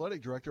I was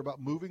athletic director,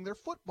 about moving their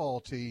football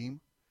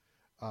team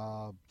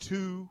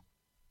to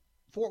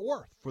Fort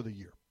Worth for the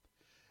year.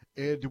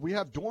 And do we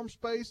have dorm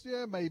space?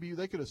 Yeah, maybe.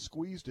 They could have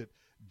squeezed it.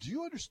 Do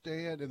you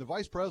understand? And the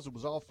vice president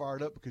was all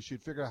fired up because she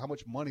had figured out how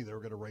much money they were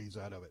going to raise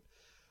out of it.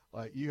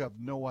 Like, you have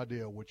no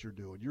idea what you're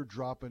doing. You're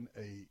dropping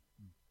a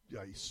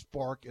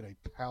spark in a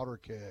powder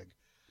keg,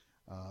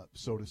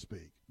 so to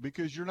speak,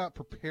 because you're not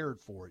prepared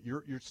for it.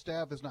 Your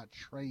staff is not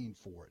trained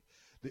for it.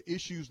 The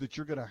issues that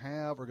you're going to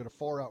have are going to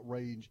far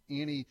outrange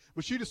any.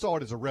 But she just saw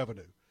it as a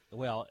revenue.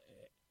 Well,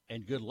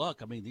 and good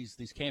luck. I mean, these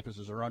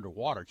campuses are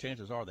underwater.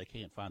 Chances are they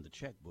can't find the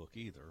checkbook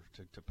either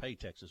to pay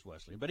Texas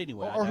Wesleyan. But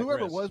anyway, or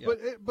whoever it was.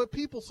 Yeah. But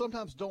people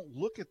sometimes don't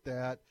look at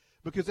that.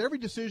 Because every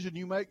decision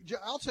you make,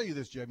 I'll tell you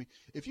this, Jamie,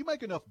 if you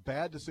make enough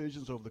bad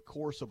decisions over the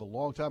course of a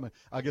long time, and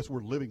I guess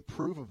we're living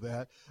proof of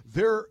that,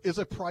 there is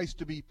a price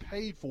to be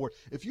paid for it.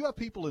 If you have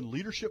people in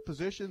leadership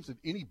positions in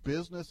any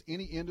business,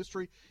 any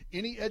industry,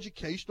 any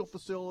educational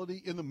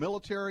facility, in the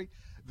military,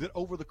 that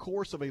over the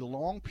course of a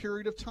long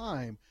period of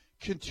time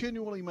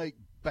continually make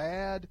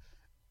bad,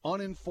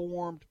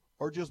 uninformed,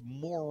 or just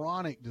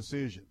moronic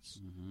decisions,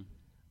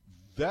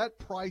 that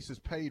price is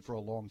paid for a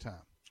long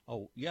time.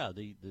 Oh, yeah,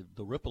 the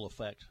ripple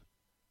effect.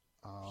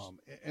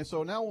 And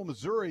so now in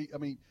Missouri,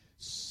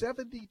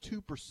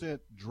 72%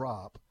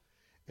 drop,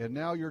 and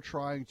now you're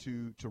trying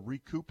to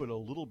recoup it a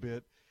little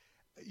bit.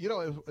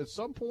 At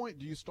some point,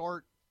 do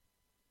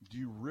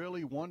you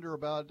really wonder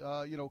about,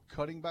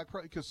 cutting back?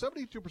 Because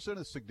 72%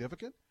 is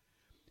significant.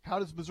 How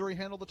does Missouri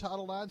handle the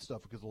Title IX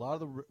stuff? Because a lot of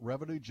the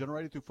revenue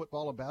generated through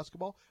football and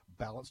basketball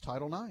balance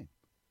Title IX.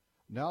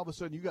 Now, all of a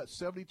sudden, you got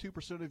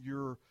 72% of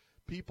your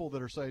people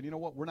that are saying, you know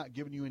what, we're not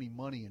giving you any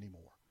money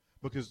anymore.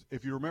 Because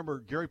if you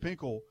remember, Gary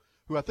Pinkel,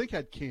 who I think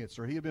had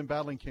cancer, he had been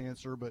battling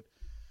cancer, but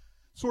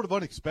sort of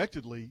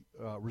unexpectedly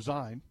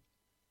resigned.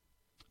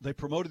 They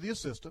promoted the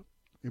assistant.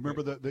 You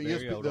remember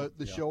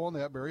the show on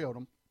that, Barry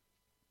Odom.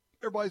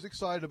 Everybody's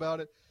excited about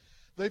it.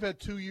 They've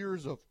had 2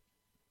 years of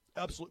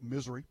absolute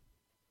misery.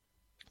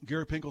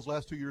 Gary Pinkel's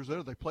last 2 years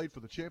there, they played for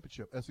the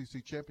championship,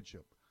 SEC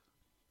championship.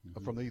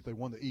 They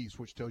won the East,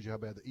 which tells you how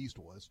bad the East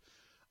was.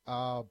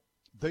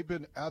 They've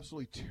been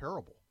absolutely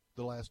terrible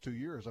the last 2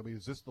 years. I mean,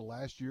 is this the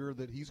last year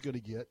that he's going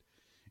to get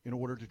in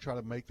order to try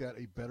to make that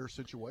a better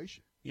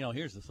situation?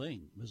 Here's the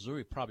thing.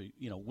 Missouri probably,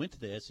 went to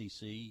the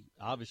SEC,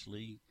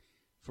 obviously,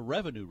 for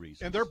revenue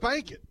reasons. And they're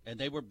banking. And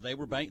they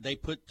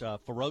put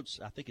Faroe,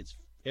 I think it's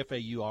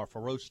FAUR,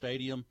 Faroe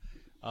Stadium.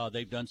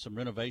 They've done some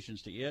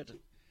renovations to it,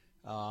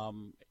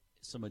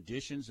 some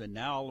additions, and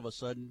now all of a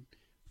sudden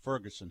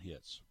Ferguson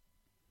hits.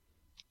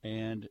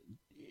 And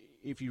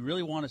if you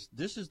really want to,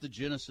 this is the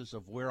genesis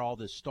of where all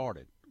this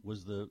started,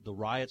 was the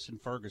riots in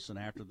Ferguson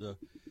after the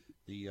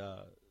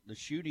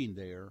shooting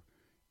there.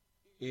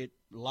 A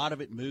lot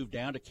of it moved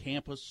down to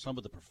campus. Some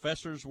of the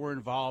professors were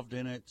involved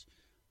in it.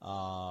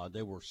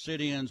 There were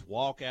sit-ins,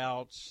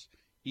 walkouts,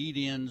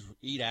 eat-ins,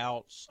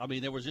 eat-outs. I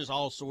mean, there was just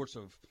all sorts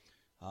of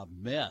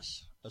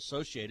mess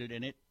associated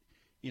in it.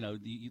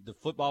 The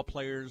football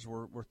players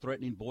were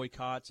threatening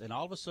boycotts, and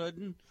all of a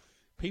sudden,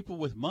 people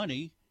with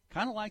money,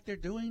 kind of like they're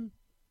doing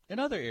in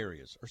other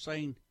areas, are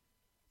saying,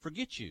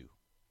 forget you.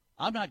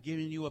 I'm not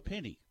giving you a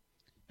penny.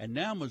 And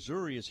now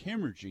Missouri is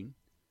hemorrhaging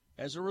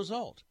as a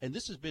result. And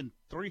this has been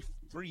 3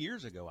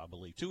 years ago, I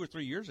believe, 2 or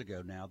 3 years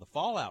ago now, the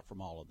fallout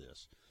from all of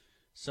this.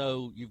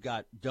 So you've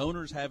got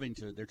donors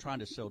they're trying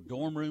to sell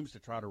dorm rooms to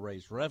try to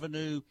raise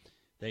revenue.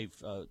 The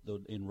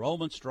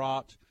enrollment's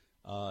dropped,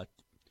 and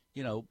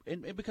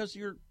because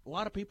a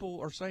lot of people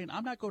are saying,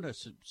 I'm not going to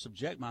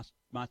subject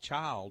my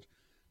child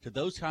to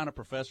those kind of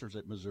professors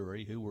at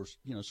Missouri who were,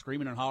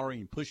 screaming and hollering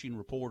and pushing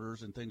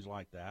reporters and things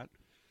like that.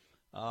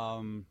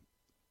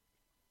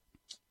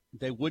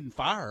 They wouldn't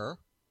fire her,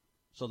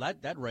 so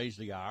that raised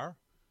the ire.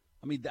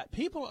 I mean, that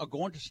people are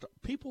going to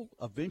people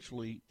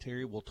eventually,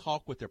 Terry, will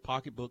talk with their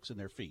pocketbooks and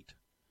their feet.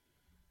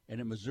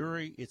 And in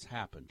Missouri, it's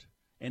happened.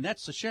 And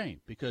that's a shame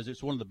because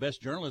it's one of the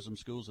best journalism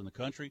schools in the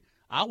country.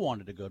 I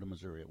wanted to go to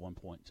Missouri at one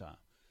point in time.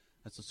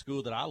 That's the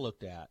school that I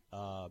looked at.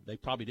 They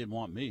probably didn't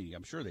want me.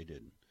 I'm sure they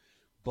didn't.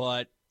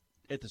 But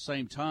at the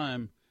same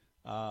time,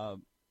 a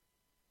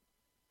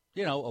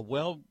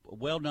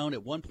well-known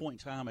at one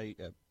point in time,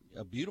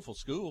 a beautiful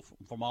school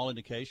from all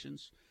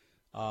indications.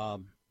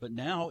 But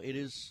now it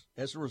is,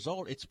 as a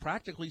result, it's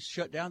practically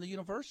shut down the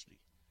university,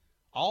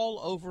 all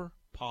over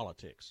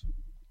politics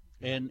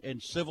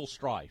and civil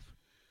strife,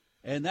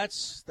 and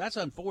that's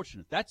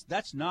unfortunate.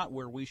 That's not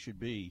where we should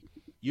be.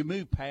 You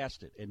move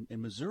past it, and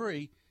in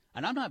Missouri,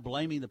 and I'm not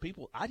blaming the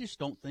people. I just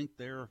don't think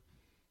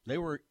they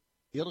were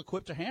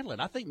ill-equipped to handle it.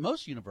 I think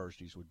most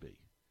universities would be.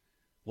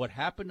 What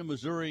happened to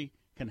Missouri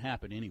can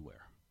happen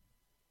anywhere.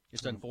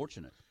 It's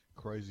unfortunate.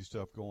 Crazy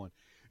stuff going.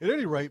 At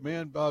any rate,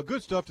 man,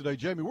 good stuff today,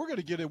 Jamie. We're going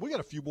to get in. We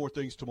got a few more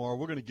things tomorrow.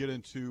 We're going to get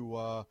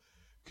into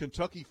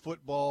Kentucky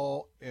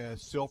football and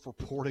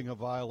self-reporting a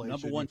violation.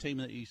 Number one team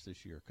in the East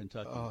this year,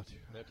 Kentucky.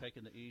 They're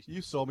taking the East.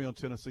 You sold me on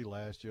Tennessee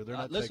last year. They're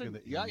not taking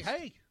the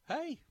East.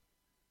 Hey,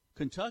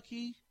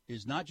 Kentucky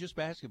is not just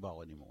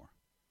basketball anymore.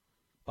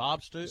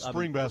 Bob Stoops.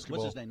 Spring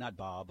basketball. What's his name? Not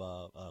Bob.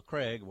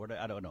 Craig.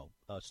 I don't know.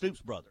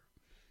 Stoops' brother.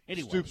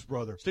 Anyway, Stoops'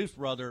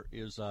 brother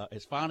is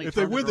finally. If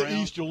they win the around.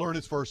 East, you'll learn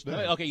his first name.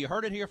 Okay, you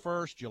heard it here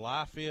first.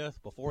 July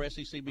 5th, before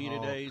SEC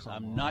media days.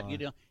 I'm not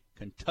getting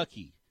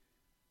Kentucky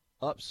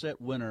upset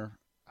winner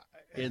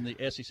in the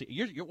SEC.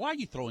 Why are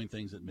you throwing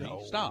things at me?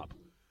 No. Stop.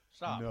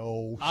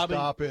 No,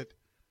 stop it.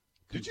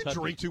 Did you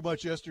drink too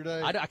much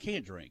yesterday? I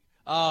can't drink.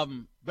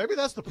 Maybe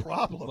that's the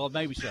problem. Well,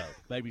 maybe so.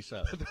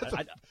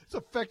 It's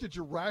affected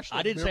your rational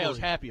I didn't memory. say I was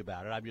happy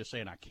about it. I'm just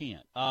saying I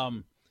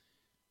can't.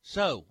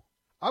 So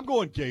I'm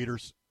going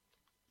Gators.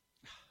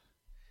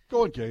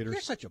 Going Gators.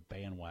 You're such a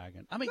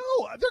bandwagon. I mean,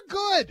 no, they're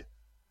good.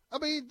 I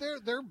mean,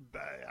 they're.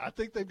 I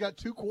think they've got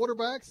two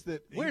quarterbacks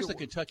that. Where's the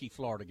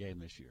Kentucky-Florida game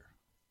this year?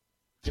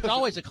 It's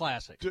always a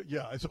classic.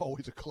 Yeah, it's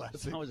always a classic.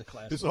 It's always a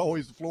classic. It's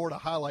always the Florida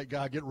highlight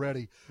guy. Get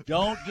ready.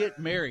 Don't get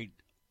married.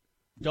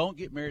 Don't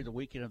get married the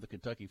weekend of the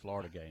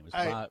Kentucky-Florida game. Is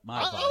my advice.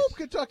 I hope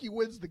Kentucky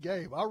wins the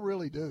game. I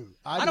really do.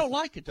 I don't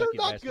like Kentucky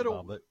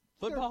basketball, but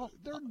football.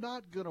 They're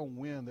not going to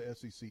win the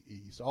SEC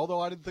East. Although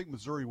I didn't think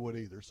Missouri would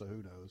either. So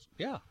who knows?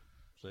 Yeah.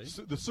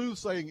 See? The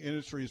soothsaying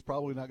industry is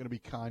probably not going to be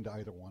kind to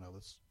either one of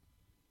us.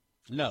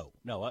 No,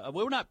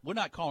 we're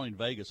not calling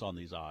Vegas on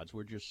these odds.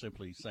 We're just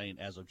simply saying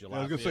as of July.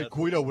 I was going to say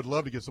Guido would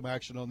love to get some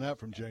action on that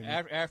from Jamie.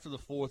 After the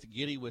 4th,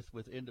 giddy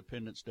with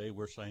Independence Day,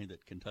 we're saying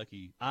that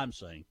Kentucky. I'm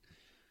saying,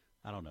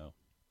 I don't know.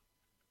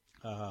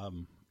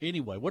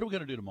 Anyway, what are we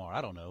going to do tomorrow?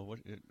 I don't know.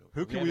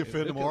 Who can we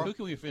offend tomorrow? Who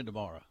can we offend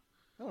tomorrow?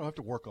 I don't have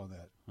to work on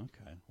that.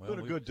 Okay. Well, it's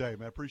been a good day,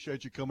 man. I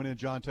appreciate you coming in,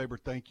 John Tabor.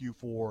 Thank you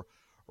for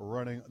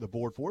running the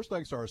board for us.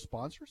 Thanks to our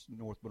sponsors,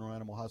 North Monroe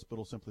Animal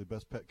Hospital, simply the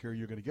best pet care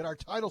you're going to get. Our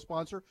title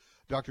sponsor,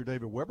 Dr.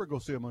 David Weber. Go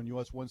see him on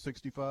US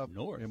 165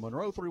 North in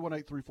Monroe,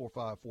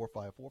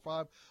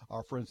 318-345-4545.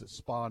 Our friends at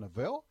Spa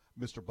Novell,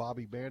 Mr.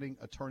 Bobby Banning,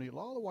 attorney at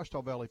law, the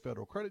Washita Valley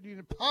Federal Credit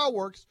Union,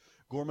 Powerworks,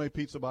 Gourmet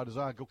Pizza by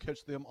Design. Go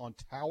catch them on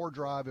Tower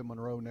Drive in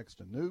Monroe next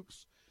to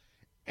Nukes.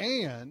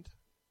 And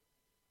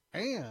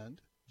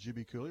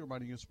Jimmy Cooley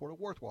reminding you to support a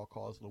worthwhile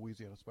cause,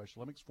 Louisiana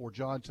Special Olympics. For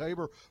John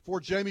Tabor, for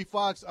Jamie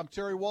Foxx, I'm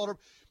Terry Waldrop.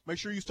 Make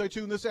sure you stay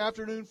tuned this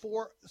afternoon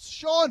for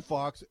Sean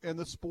Fox and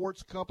the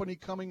Sports Company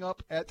coming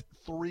up at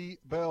 3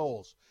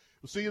 bells.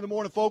 We'll see you in the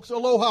morning, folks.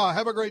 Aloha.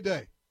 Have a great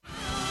day.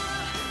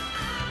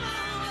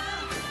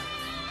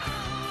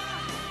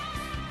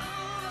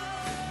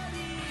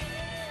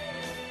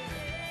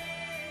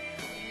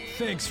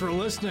 Thanks for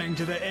listening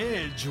to The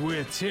Edge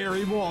with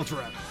Terry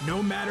Waldrop.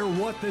 No matter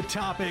what the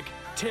topic,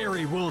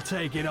 Terry will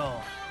take it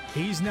on.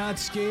 He's not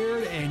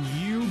scared, and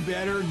you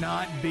better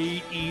not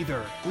be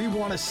either. We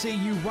want to see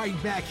you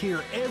right back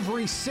here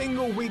every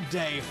single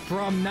weekday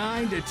from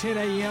 9 to 10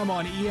 a.m.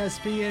 on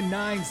ESPN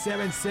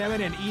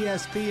 977 and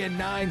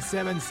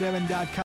ESPN977.com.